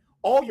NBA.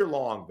 All year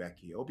long,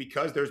 Vecchio,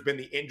 because there's been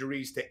the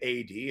injuries to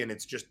AD and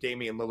it's just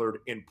Damian Lillard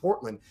in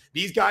Portland,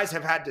 these guys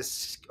have had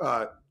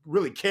to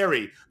really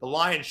carry the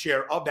lion's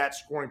share of that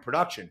scoring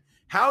production.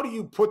 How do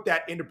you put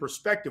that into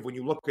perspective when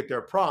you look at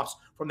their props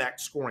from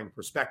that scoring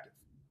perspective?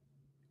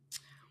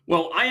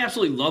 Well, I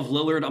absolutely love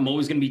Lillard. I'm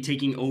always going to be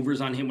taking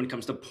overs on him when it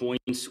comes to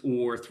points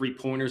or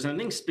three-pointers. And I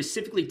think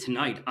specifically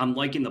tonight, I'm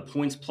liking the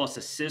points plus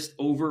assist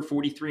over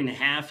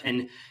 43.5.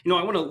 And,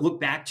 I want to look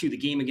back to the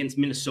game against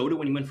Minnesota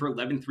when he went for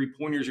 11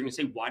 three-pointers. You're going to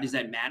say, why does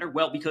that matter?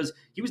 Well, because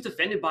he was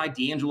defended by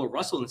D'Angelo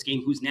Russell in this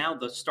game, who's now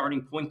the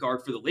starting point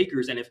guard for the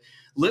Lakers. And if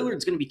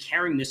Lillard's going to be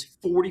carrying this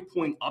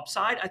 40-point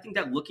upside, I think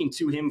that looking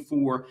to him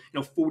for,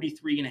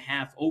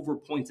 43.5 over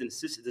points and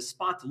assists is a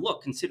spot to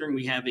look, considering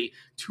we have a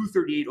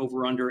 238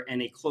 over-under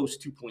and a close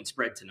 2-point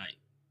spread tonight.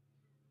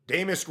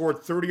 Dame has scored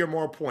 30 or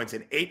more points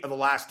in 8 of the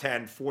last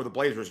 10 for the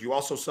Blazers. You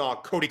also saw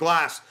Cody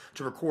Glass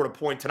to record a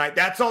point tonight.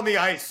 That's on the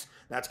ice.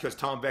 That's because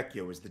Tom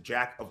Vecchio is the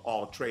jack of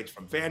all trades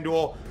from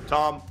FanDuel.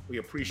 Tom, we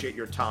appreciate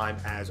your time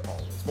as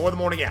always. More of the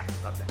morning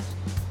after. Up next.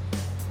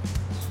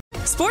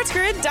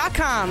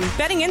 SportsGrid.com.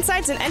 Betting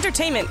insights and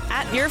entertainment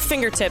at your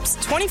fingertips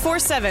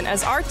 24/7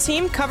 as our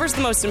team covers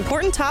the most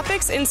important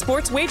topics in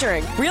sports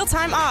wagering.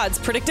 Real-time odds,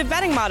 predictive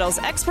betting models,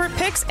 expert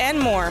picks, and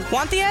more.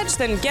 Want the edge?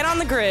 Then get on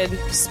the grid.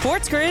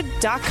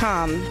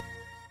 SportsGrid.com.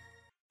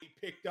 We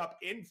picked up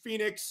in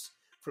Phoenix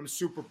from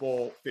Super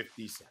Bowl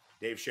 57.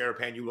 Dave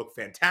Sharapan, you look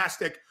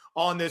fantastic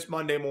on this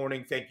Monday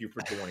morning. Thank you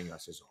for joining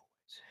us as always.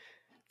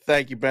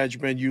 Thank you,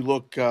 Benjamin. You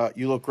look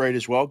great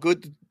as well.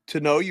 Good to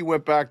know you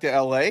went back to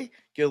LA,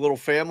 get a little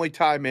family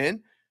time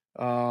in.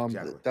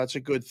 Exactly. That's a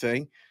good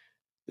thing.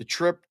 The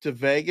trip to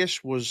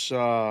Vegas was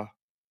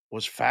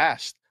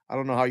fast. I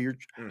don't know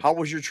how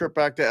was your trip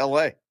back to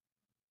LA?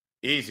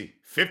 Easy.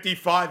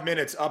 55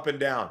 minutes up and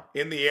down.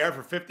 In the air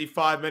for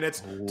 55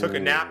 minutes. Ooh. Took a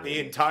nap the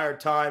entire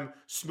time.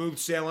 Smooth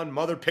sailing.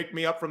 Mother picked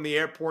me up from the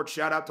airport.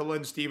 Shout out to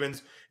Lynn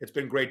Stevens. It's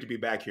been great to be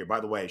back here. By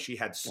the way, she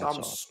had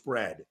some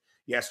spread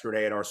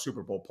yesterday at our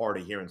Super Bowl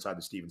party here inside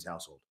the Stevens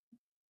household.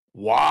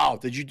 Wow.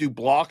 Did you do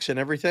blocks and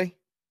everything?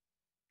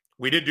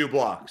 We did do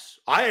blocks.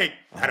 I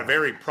had a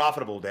very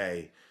profitable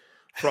day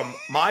from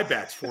my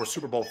bets for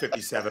Super Bowl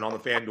 57 on the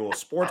FanDuel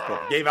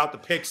Sportsbook. Gave out the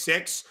pick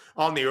 6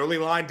 on the early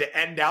line to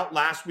end out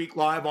last week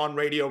live on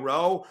Radio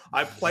Row.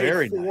 I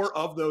played four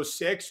of those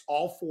 6.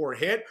 All 4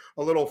 hit.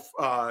 A little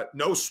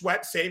no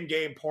sweat same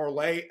game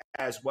parlay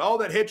as well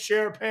that hit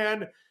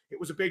Sharapan. It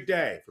was a big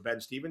day for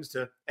Ben Stevens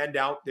to end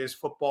out this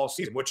football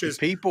season, which is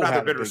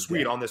rather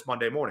bittersweet on this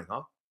Monday morning,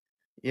 huh?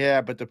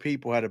 Yeah, but the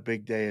people had a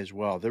big day as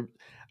well. The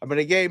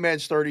game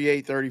ends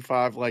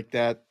 38-35 like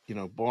that,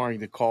 barring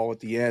the call at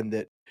the end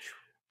that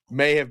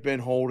may have been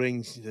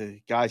holding.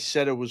 The guy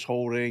said it was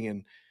holding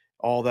and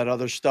all that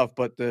other stuff,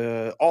 but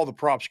all the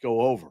props go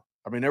over.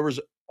 I mean, there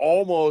was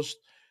almost,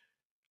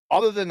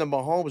 other than the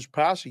Mahomes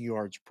passing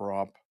yards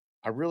prop,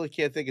 I really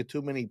can't think of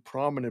too many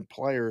prominent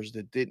players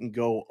that didn't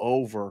go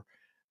over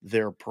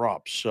their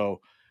props.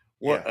 So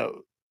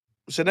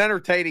it's an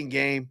entertaining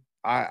game.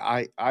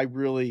 I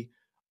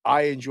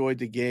enjoyed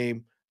the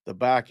game, the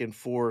back and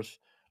forth,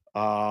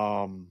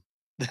 the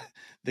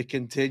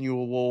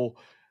continual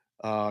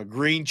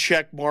green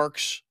check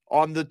marks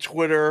on the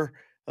Twitter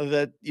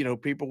that,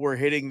 people were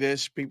hitting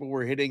this, people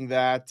were hitting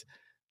that.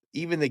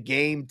 Even the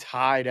game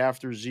tied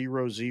after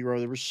 0-0.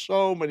 There were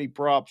so many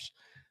props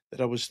that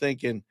I was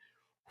thinking,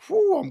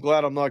 I'm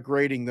glad I'm not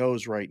grading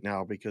those right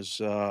now because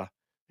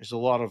there's a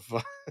lot of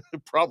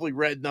probably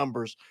red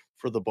numbers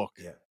for the book.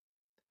 Yeah.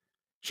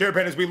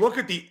 Sharapan, as we look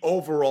at the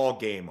overall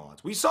game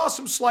odds, we saw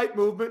some slight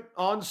movement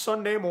on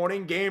Sunday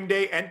morning, game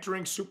day,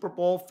 entering Super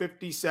Bowl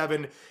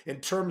 57 in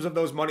terms of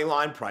those money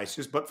line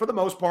prices. But for the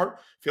most part,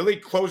 Philly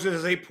closes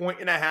as a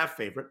 1.5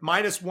 favorite,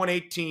 minus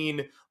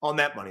 118 on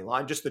that money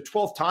line. Just the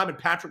 12th time in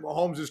Patrick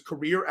Mahomes'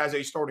 career as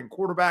a starting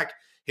quarterback,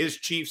 his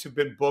Chiefs have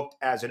been booked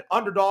as an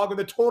underdog, and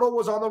the total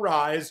was on the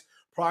rise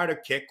prior to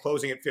kick,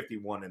 closing at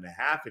 51.5.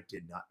 It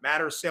did not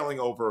matter, sailing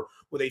over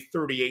with a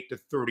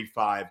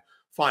 38-35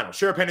 final.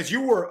 Sharapan, as you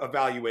were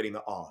evaluating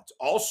the odds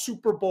all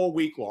Super Bowl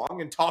week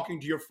long and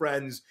talking to your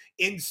friends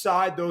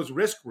inside those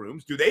risk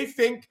rooms, do they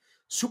think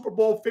Super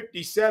Bowl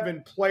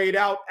 57 played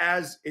out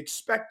as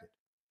expected?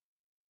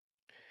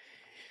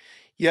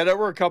 Yeah, there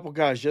were a couple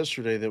guys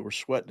yesterday that were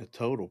sweating the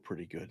total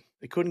pretty good.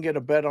 They couldn't get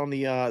a bet on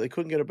the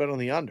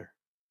under.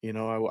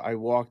 I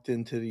walked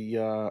into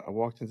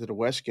the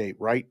Westgate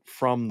right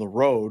from the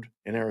road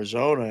in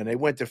Arizona, and they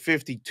went to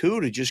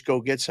 52 to just go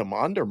get some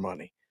under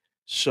money.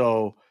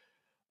 So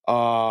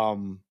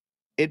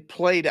it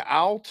played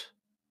out.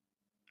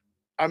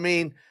 I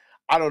mean,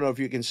 I don't know if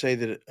you can say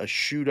that a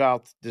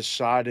shootout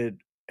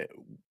decided,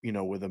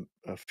 with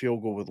a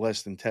field goal with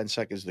less than 10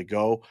 seconds to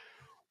go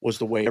was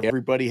the way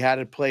everybody had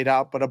it played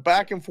out. But a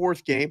back and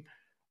forth game,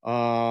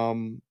 a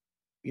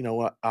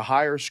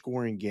higher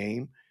scoring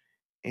game,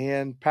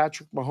 and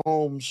Patrick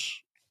Mahomes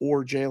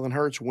or Jalen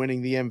Hurts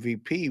winning the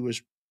MVP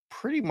was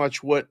pretty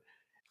much what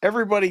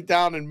everybody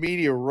down in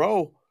Media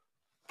Row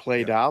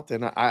played out.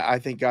 And I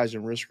think guys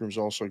in risk rooms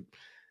also,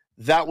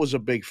 that was a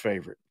big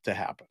favorite to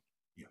happen.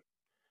 Yeah.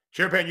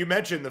 Sharapan, you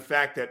mentioned the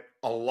fact that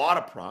a lot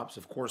of props,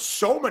 of course,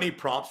 so many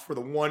props for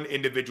the one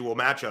individual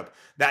matchup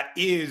that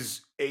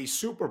is a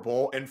Super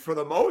Bowl. And for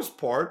the most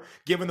part,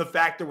 given the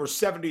fact there were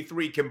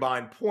 73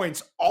 combined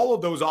points, all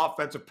of those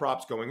offensive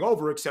props going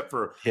over, except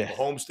for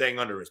Mahomes staying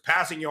under his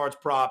passing yards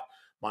prop,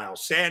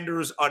 Miles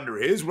Sanders under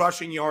his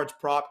rushing yards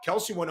prop,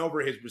 Kelsey went over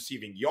his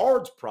receiving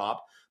yards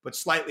prop, but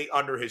slightly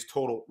under his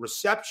total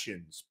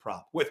receptions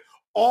prop. With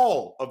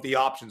all of the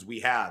options we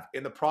have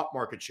in the prop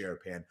market,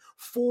 Sharapan,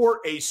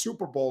 for a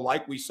Super Bowl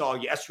like we saw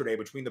yesterday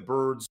between the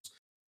Birds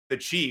and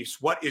the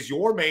Chiefs, what is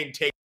your main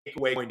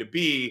takeaway going to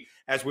be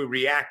as we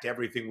react to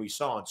everything we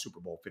saw in Super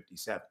Bowl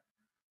 57?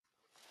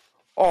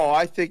 Oh,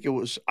 I think it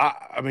was,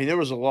 there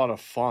was a lot of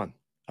fun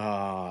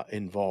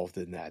involved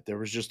in that. There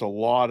was just a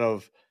lot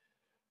of,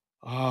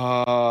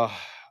 I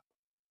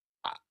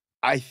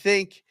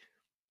think,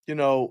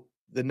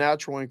 the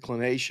natural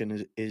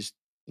inclination is,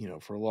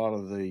 for a lot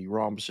of the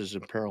rhombuses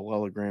and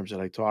parallelograms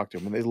that I talked to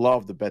them, and they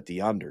love to bet the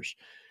unders.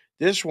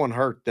 This one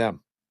hurt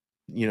them.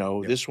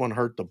 This one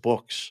hurt the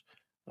books.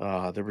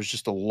 There was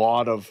just a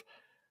lot of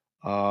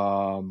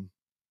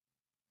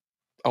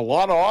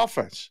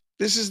offense.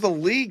 This is the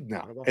league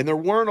now, and there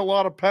weren't a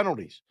lot of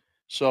penalties.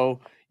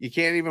 So you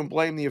can't even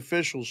blame the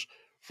officials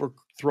for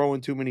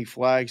throwing too many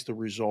flags to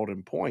result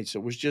in points.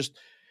 It was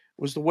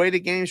the way the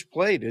game's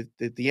played.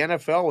 The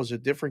NFL is a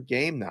different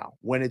game now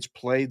when it's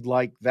played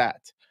like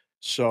that.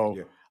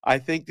 So I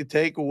think the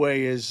takeaway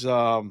is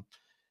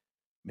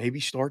maybe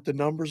start the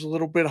numbers a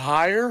little bit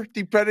higher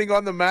depending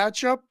on the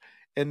matchup,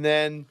 and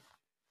then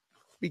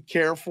be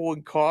careful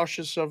and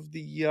cautious of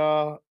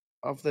the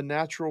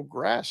natural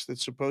grass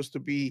that's supposed to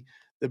be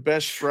the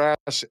best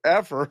grass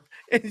ever.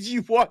 And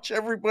you watch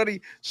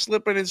everybody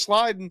slipping and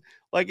sliding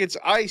like it's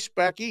ice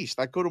back east.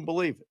 I couldn't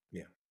believe it.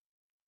 Yeah,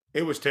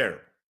 it was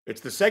terrible.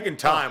 It's the second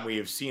time we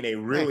have seen a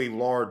really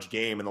large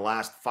game in the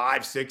last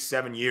 5, 6,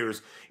 7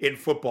 years in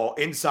football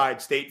inside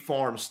State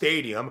Farm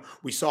Stadium.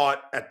 We saw it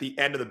at the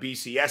end of the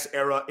BCS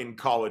era in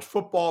college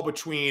football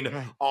between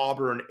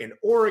Auburn and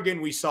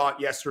Oregon. We saw it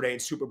yesterday in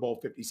Super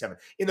Bowl 57.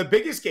 In the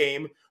biggest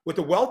game with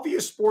the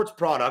wealthiest sports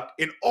product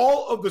in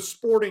all of the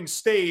sporting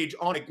stage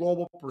on a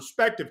global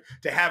perspective,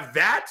 to have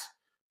that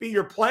be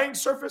your playing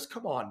surface,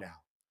 come on now.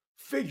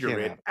 Figure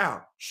it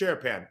out.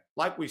 Sharapan,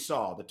 like we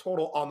saw, the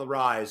total on the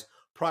rise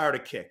prior to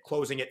kick,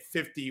 closing at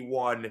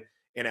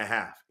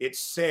 51.5. It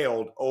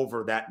sailed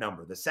over that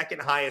number, the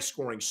second highest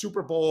scoring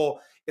Super Bowl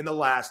in the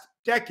last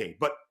decade.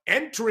 But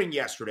entering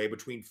yesterday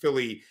between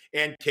Philly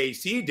and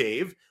KC,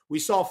 Dave, we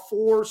saw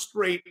 4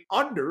 straight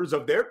unders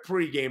of their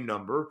pregame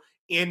number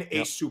in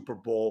a Super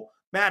Bowl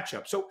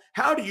matchup. So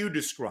how do you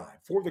describe,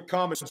 for the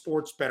common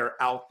sports bettor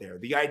out there,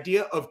 the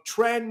idea of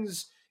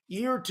trends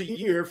year to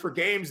year for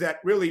games that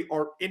really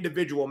are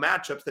individual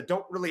matchups that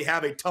don't really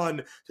have a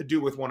ton to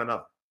do with one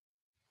another?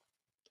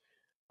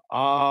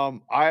 I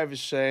have a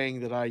saying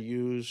that I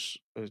use,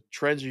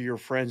 trends are your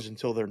friends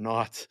until they're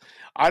not.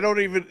 I don't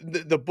even,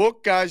 the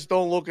book guys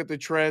don't look at the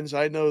trends.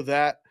 I know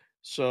that.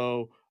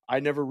 So I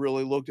never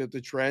really looked at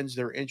the trends.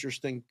 They're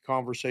interesting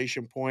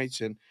conversation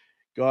points. And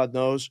God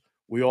knows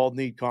we all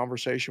need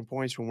conversation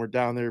points when we're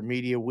down there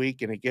media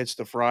week and it gets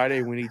to Friday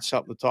and we need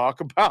something to talk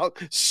about.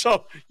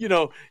 So,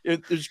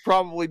 there's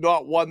probably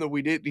not one that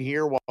we didn't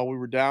hear while we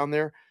were down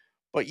there.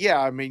 But yeah,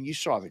 I mean, you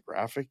saw the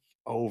graphic.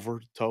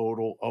 Over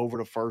total, over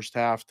the first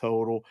half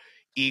total,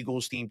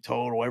 Eagles team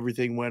total,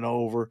 everything went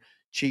over,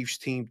 Chiefs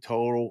team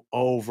total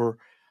over.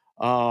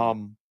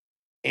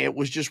 It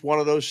was just one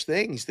of those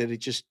things that it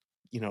just,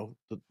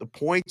 the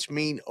points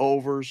mean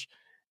overs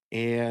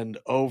and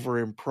over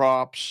in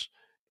props.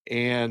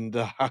 And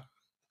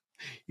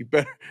you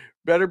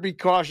better be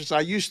cautious. I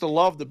used to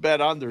love the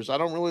bet unders. I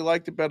don't really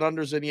like to bet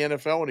unders in the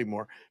NFL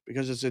anymore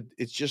because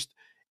it's just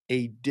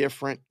a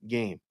different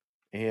game.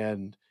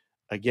 And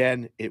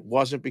again, it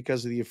wasn't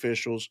because of the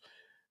officials.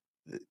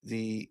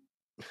 The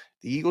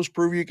Eagles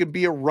prove you can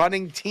be a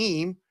running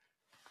team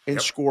and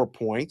score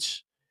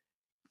points.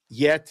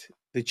 Yet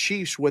the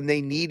Chiefs, when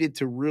they needed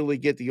to really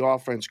get the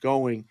offense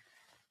going,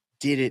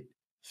 did it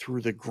through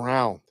the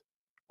ground,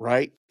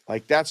 right?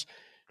 Like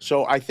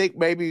so I think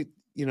maybe,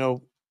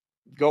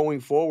 going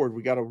forward,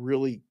 we got to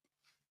really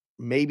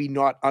maybe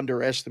not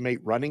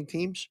underestimate running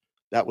teams.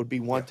 That would be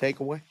one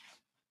takeaway.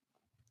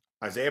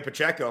 Isaiah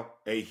Pacheco,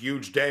 a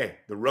huge day.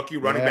 The rookie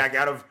running back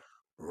out of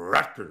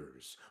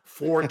Rutgers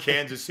for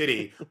Kansas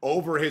City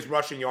over his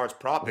rushing yards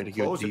prop that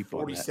closed at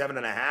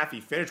 47.5.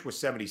 He finished with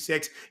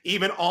 76.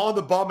 Even on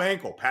the bum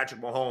ankle, Patrick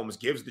Mahomes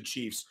gives the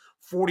Chiefs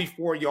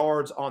 44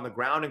 yards on the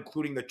ground,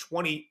 including the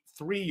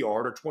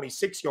 23-yard or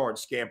 26-yard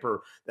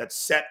scamper that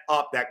set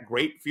up that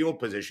great field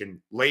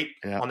position late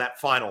on that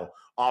final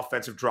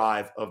offensive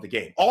drive of the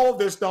game. All of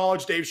this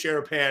knowledge, Dave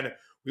Sharapan,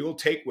 we will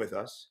take with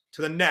us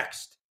to the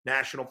next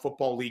National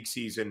Football League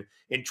season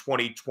in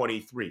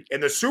 2023.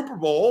 And the Super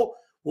Bowl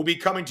will be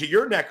coming to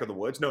your neck of the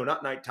woods. No,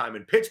 not nighttime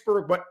in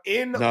Pittsburgh, but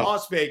in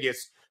Las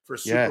Vegas for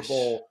Super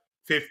Bowl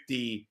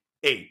 58.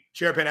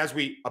 Sharapan, as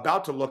we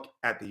about to look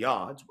at the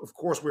odds, of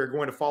course, we're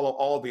going to follow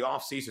all of the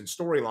offseason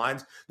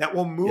storylines that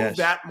will move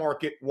that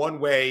market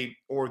one way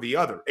or the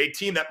other. A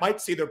team that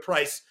might see their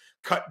price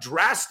cut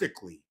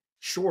drastically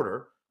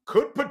shorter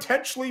could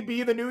potentially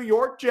be the New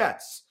York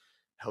Jets.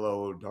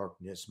 Hello,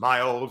 darkness, my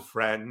old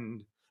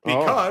friend.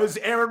 Because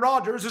Aaron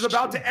Rodgers is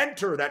about to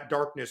enter that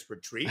darkness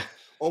retreat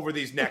over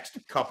these next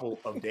couple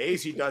of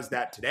days. He does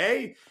that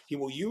today. He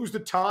will use the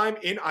time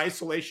in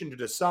isolation to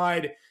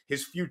decide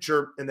his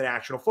future in the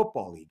National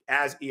Football League.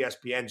 As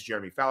ESPN's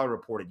Jeremy Fowler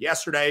reported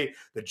yesterday,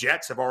 the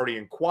Jets have already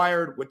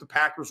inquired with the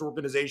Packers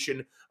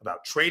organization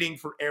about trading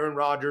for Aaron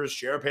Rodgers.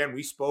 Sharapan,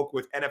 we spoke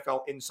with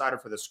NFL insider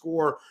for The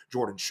Score,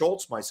 Jordan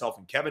Schultz, myself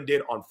and Kevin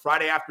did on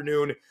Friday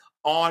afternoon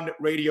on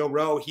Radio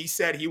Row. He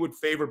said he would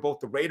favor both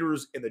the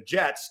Raiders and the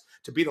Jets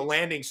to be the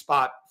landing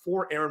spot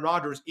for Aaron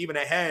Rodgers, even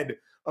ahead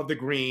of the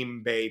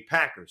Green Bay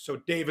Packers. So,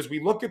 Dave, as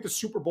we look at the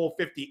Super Bowl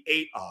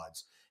 58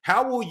 odds,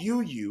 how will you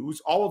use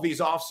all of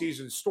these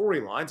offseason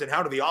storylines, and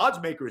how do the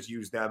odds makers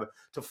use them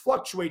to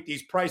fluctuate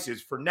these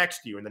prices for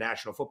next year in the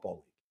National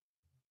Football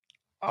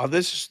League?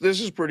 This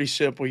is pretty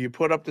simple. You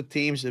put up the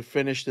teams that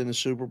finished in the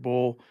Super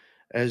Bowl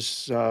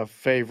as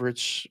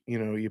favorites.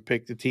 You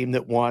pick the team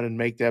that won and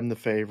make them the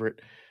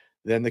favorite.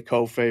 Then the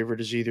co-favorite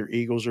is either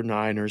Eagles or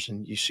Niners,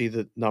 and you see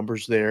the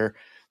numbers there.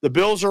 The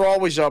Bills are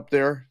always up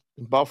there.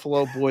 In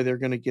Buffalo, boy, they're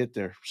going to get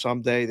there.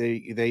 Someday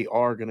they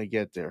are going to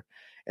get there.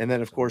 And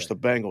then, of course, the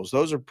Bengals.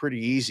 Those are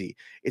pretty easy.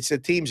 It's the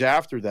teams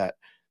after that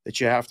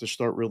you have to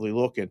start really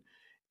looking.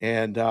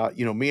 And,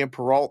 me and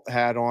Peralt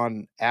had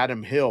on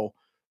Adam Hill,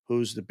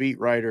 who's the beat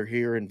writer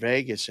here in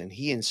Vegas, and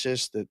he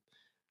insists that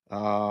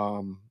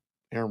Aaron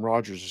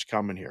Rodgers is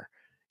coming here,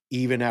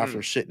 even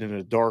after sitting in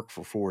the dark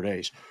for 4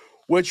 days.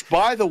 Which,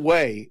 by the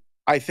way,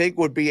 I think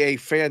would be a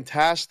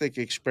fantastic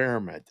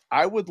experiment.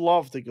 I would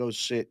love to go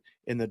sit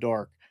in the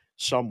dark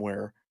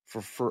somewhere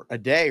for a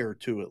day or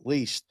two at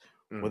least,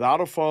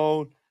 without a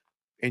phone,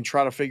 and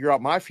try to figure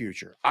out my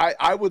future.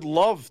 I would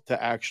love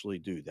to actually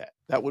do that.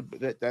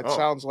 That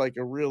sounds like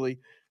a really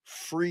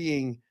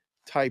freeing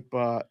type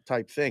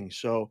thing.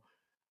 So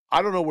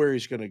I don't know where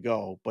he's going to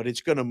go, but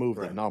it's going to move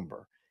the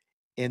number.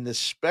 And the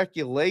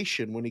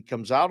speculation when he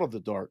comes out of the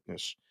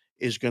darkness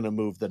is going to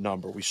move the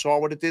number. We saw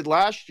what it did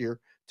last year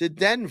to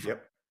Denver.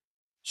 Yep.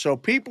 So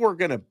people are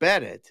going to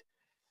bet it.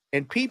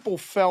 And people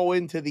fell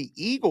into the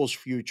Eagles'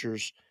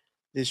 futures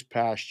this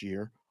past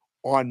year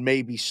on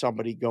maybe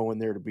somebody going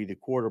there to be the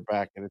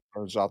quarterback. And it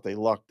turns out they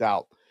lucked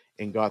out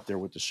and got there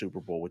with the Super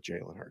Bowl with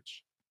Jalen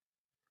Hurts.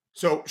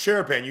 So,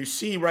 Sharapan, you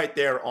see right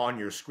there on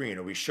your screen,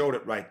 or we showed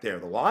it right there,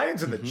 the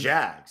Lions and the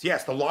Jags.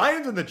 Yes, the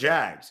Lions and the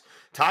Jags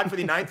tied for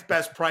the ninth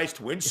best price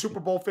to win Super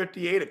Bowl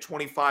 58 at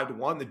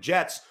 25-1. The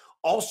Jets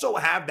also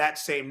have that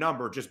same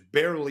number, just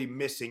barely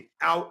missing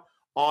out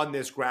on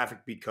this graphic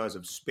because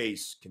of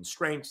space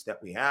constraints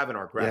that we have, and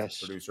our graphic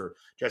producer,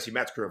 Jesse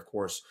Metzger, of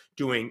course,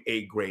 doing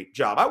a great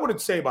job. I wouldn't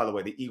say, by the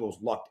way, the Eagles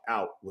lucked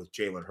out with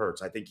Jalen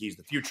Hurts. I think he's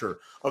the future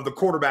of the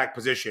quarterback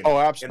position. Oh,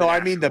 absolutely. I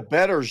mean, the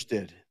bettors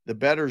did. The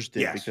bettors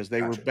did because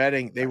they were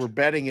betting. They were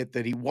betting it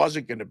that he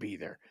wasn't going to be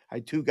there. I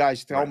had two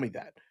guys tell me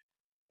that.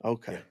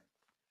 Okay.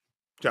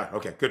 Yeah.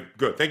 Okay.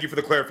 Good. Thank you for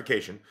the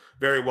clarification.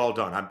 Very well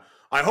done.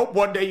 I hope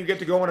one day you get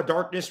to go on a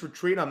darkness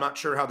retreat. I'm not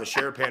sure how the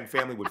Sharapan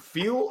family would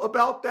feel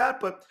about that,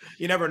 but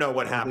you never know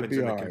what happens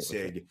in the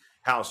Consig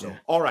household.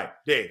 All right,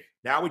 Dave.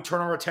 Now we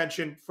turn our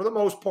attention, for the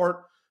most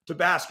part, to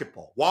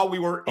basketball. While we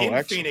were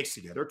in Phoenix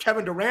together,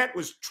 Kevin Durant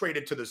was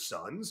traded to the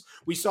Suns.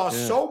 We saw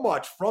so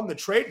much from the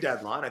trade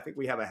deadline. I think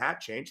we have a hat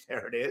change.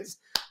 There it is.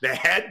 The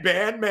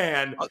headband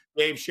man,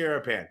 Dave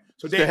Sharapan.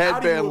 So, Dave, how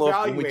do you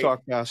evaluate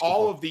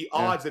all of the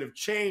odds that have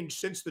changed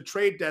since the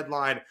trade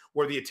deadline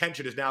where the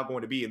attention is now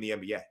going to be in the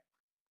NBA?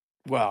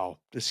 Well,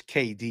 this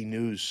KD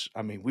news,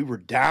 I mean, we were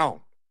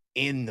down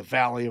in the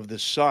Valley of the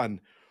Sun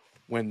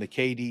when the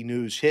KD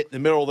news hit in the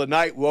middle of the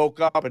night, woke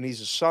up, and he's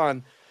a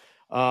Sun.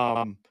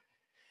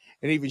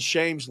 And even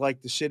Shames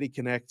liked the City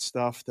Connect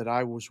stuff that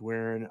I was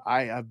wearing.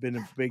 I've been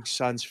a big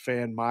Suns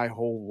fan my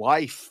whole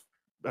life.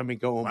 I mean,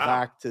 going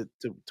back to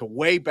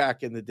way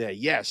back in the day.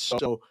 Yes.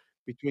 So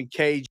between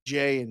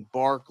KJ and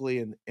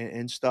Barkley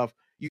and stuff,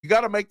 you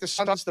got to make the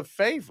Suns the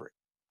favorite,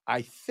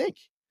 I think.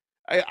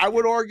 I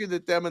would argue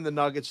that them and the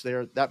Nuggets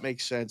there, that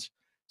makes sense.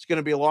 It's going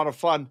to be a lot of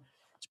fun.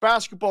 It's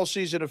basketball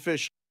season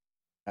officially.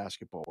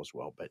 Basketball as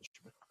well,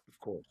 Benjamin. Of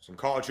course. Some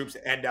college hoops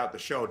to end out the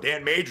show.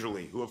 Dan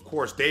Majorly, who, of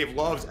course, Dave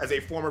loves as a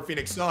former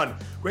Phoenix Sun.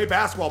 Great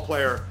basketball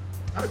player.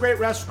 At a great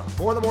restaurant.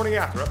 More in the morning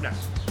after. Up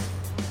next.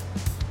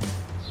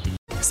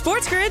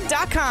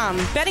 SportsGrid.com.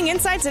 Betting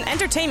insights and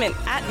entertainment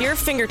at your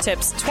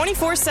fingertips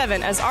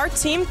 24/7 as our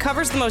team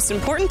covers the most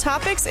important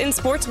topics in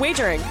sports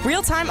wagering.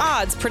 Real-time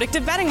odds,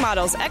 predictive betting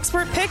models,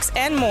 expert picks,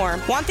 and more.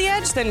 Want the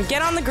edge? Then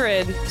get on the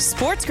grid.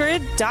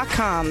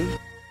 SportsGrid.com.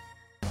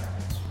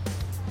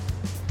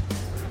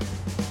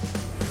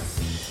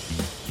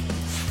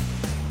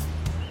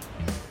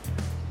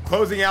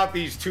 Closing out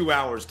these 2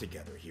 hours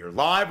together here,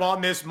 live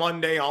on this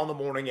Monday on the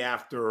morning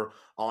after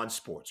on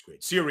Sports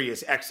Grid.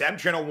 Sirius XM,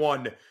 channel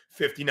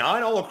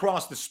 159, all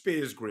across the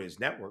Spiz Grizz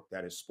network.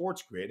 That is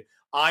Sports Grid.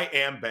 I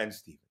am Ben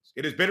Stevens.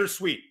 It is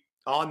bittersweet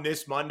on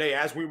this Monday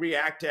as we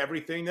react to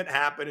everything that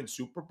happened in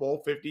Super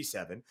Bowl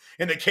 57.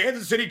 And the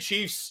Kansas City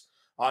Chiefs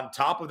on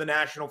top of the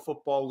National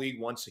Football League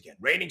once again,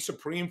 reigning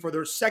supreme for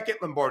their second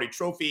Lombardi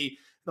trophy in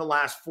the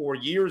last 4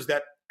 years.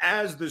 That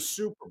as the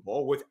Super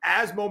Bowl, with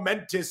as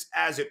momentous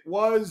as it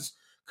was,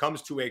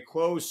 comes to a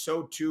close,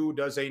 so too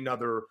does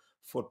another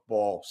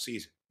football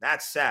season.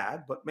 That's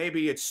sad, but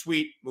maybe it's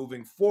sweet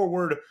moving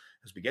forward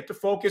as we get to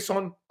focus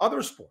on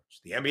other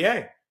sports, the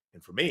NBA,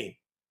 and for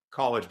me,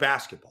 college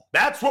basketball.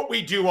 That's what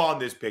we do on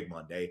this big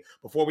Monday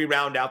before we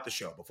round out the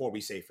show, before we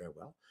say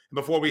farewell, and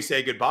before we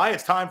say goodbye.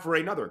 It's time for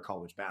another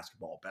college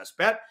basketball best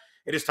bet.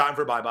 It is time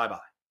for bye, bye, bye.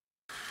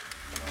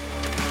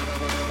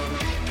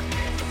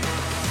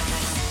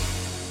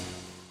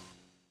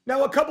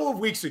 Now, a couple of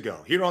weeks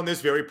ago, here on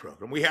this very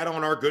program, we had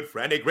on our good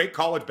friend, a great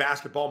college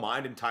basketball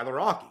mind in Tyler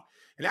Rocky.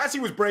 And as he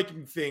was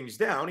breaking things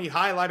down, he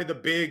highlighted the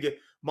big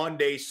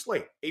Monday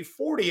slate, a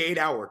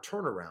 48-hour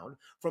turnaround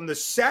from the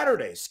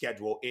Saturday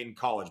schedule in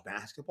college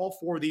basketball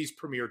for these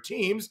premier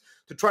teams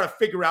to try to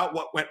figure out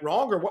what went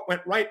wrong or what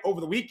went right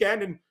over the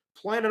weekend and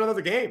plan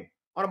another game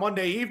on a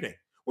Monday evening,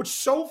 which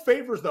so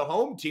favors the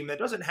home team that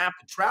doesn't have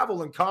to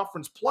travel in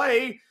conference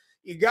play.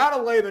 You got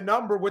to lay the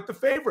number with the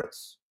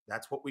favorites.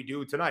 That's what we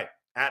do tonight.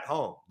 At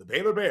home, the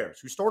Baylor Bears,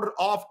 who started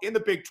off in the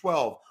Big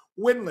 12,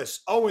 winless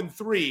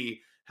 0-3,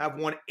 have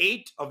won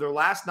 8 of their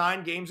last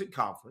 9 games in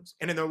conference.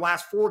 And in their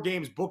last 4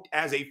 games booked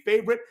as a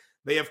favorite,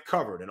 they have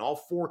covered in all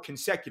 4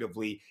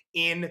 consecutively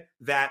in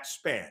that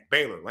span.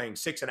 Baylor laying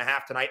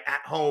 6.5 tonight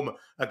at home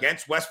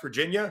against West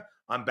Virginia.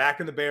 I'm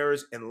backing the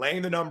Bears and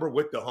laying the number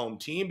with the home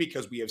team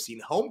because we have seen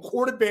home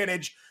court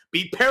advantage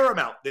be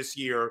paramount this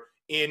year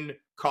in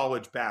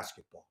college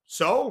basketball.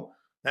 So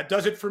that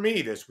does it for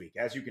me this week.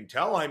 As you can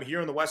tell, I'm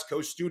here in the West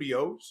Coast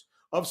studios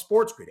of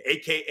Sports Grid,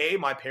 a.k.a.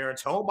 my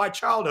parents' home, my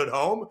childhood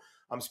home.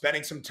 I'm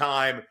spending some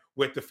time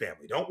with the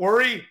family. Don't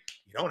worry,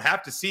 you don't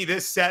have to see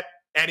this set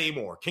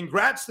anymore.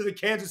 Congrats to the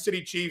Kansas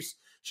City Chiefs.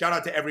 Shout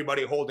out to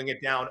everybody holding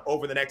it down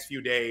over the next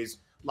few days,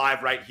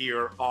 live right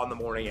here on the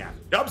morning after.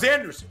 Dubs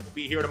Anderson will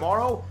be here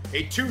tomorrow,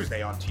 a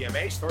Tuesday on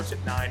TMA, starts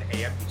at 9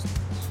 a.m. Eastern.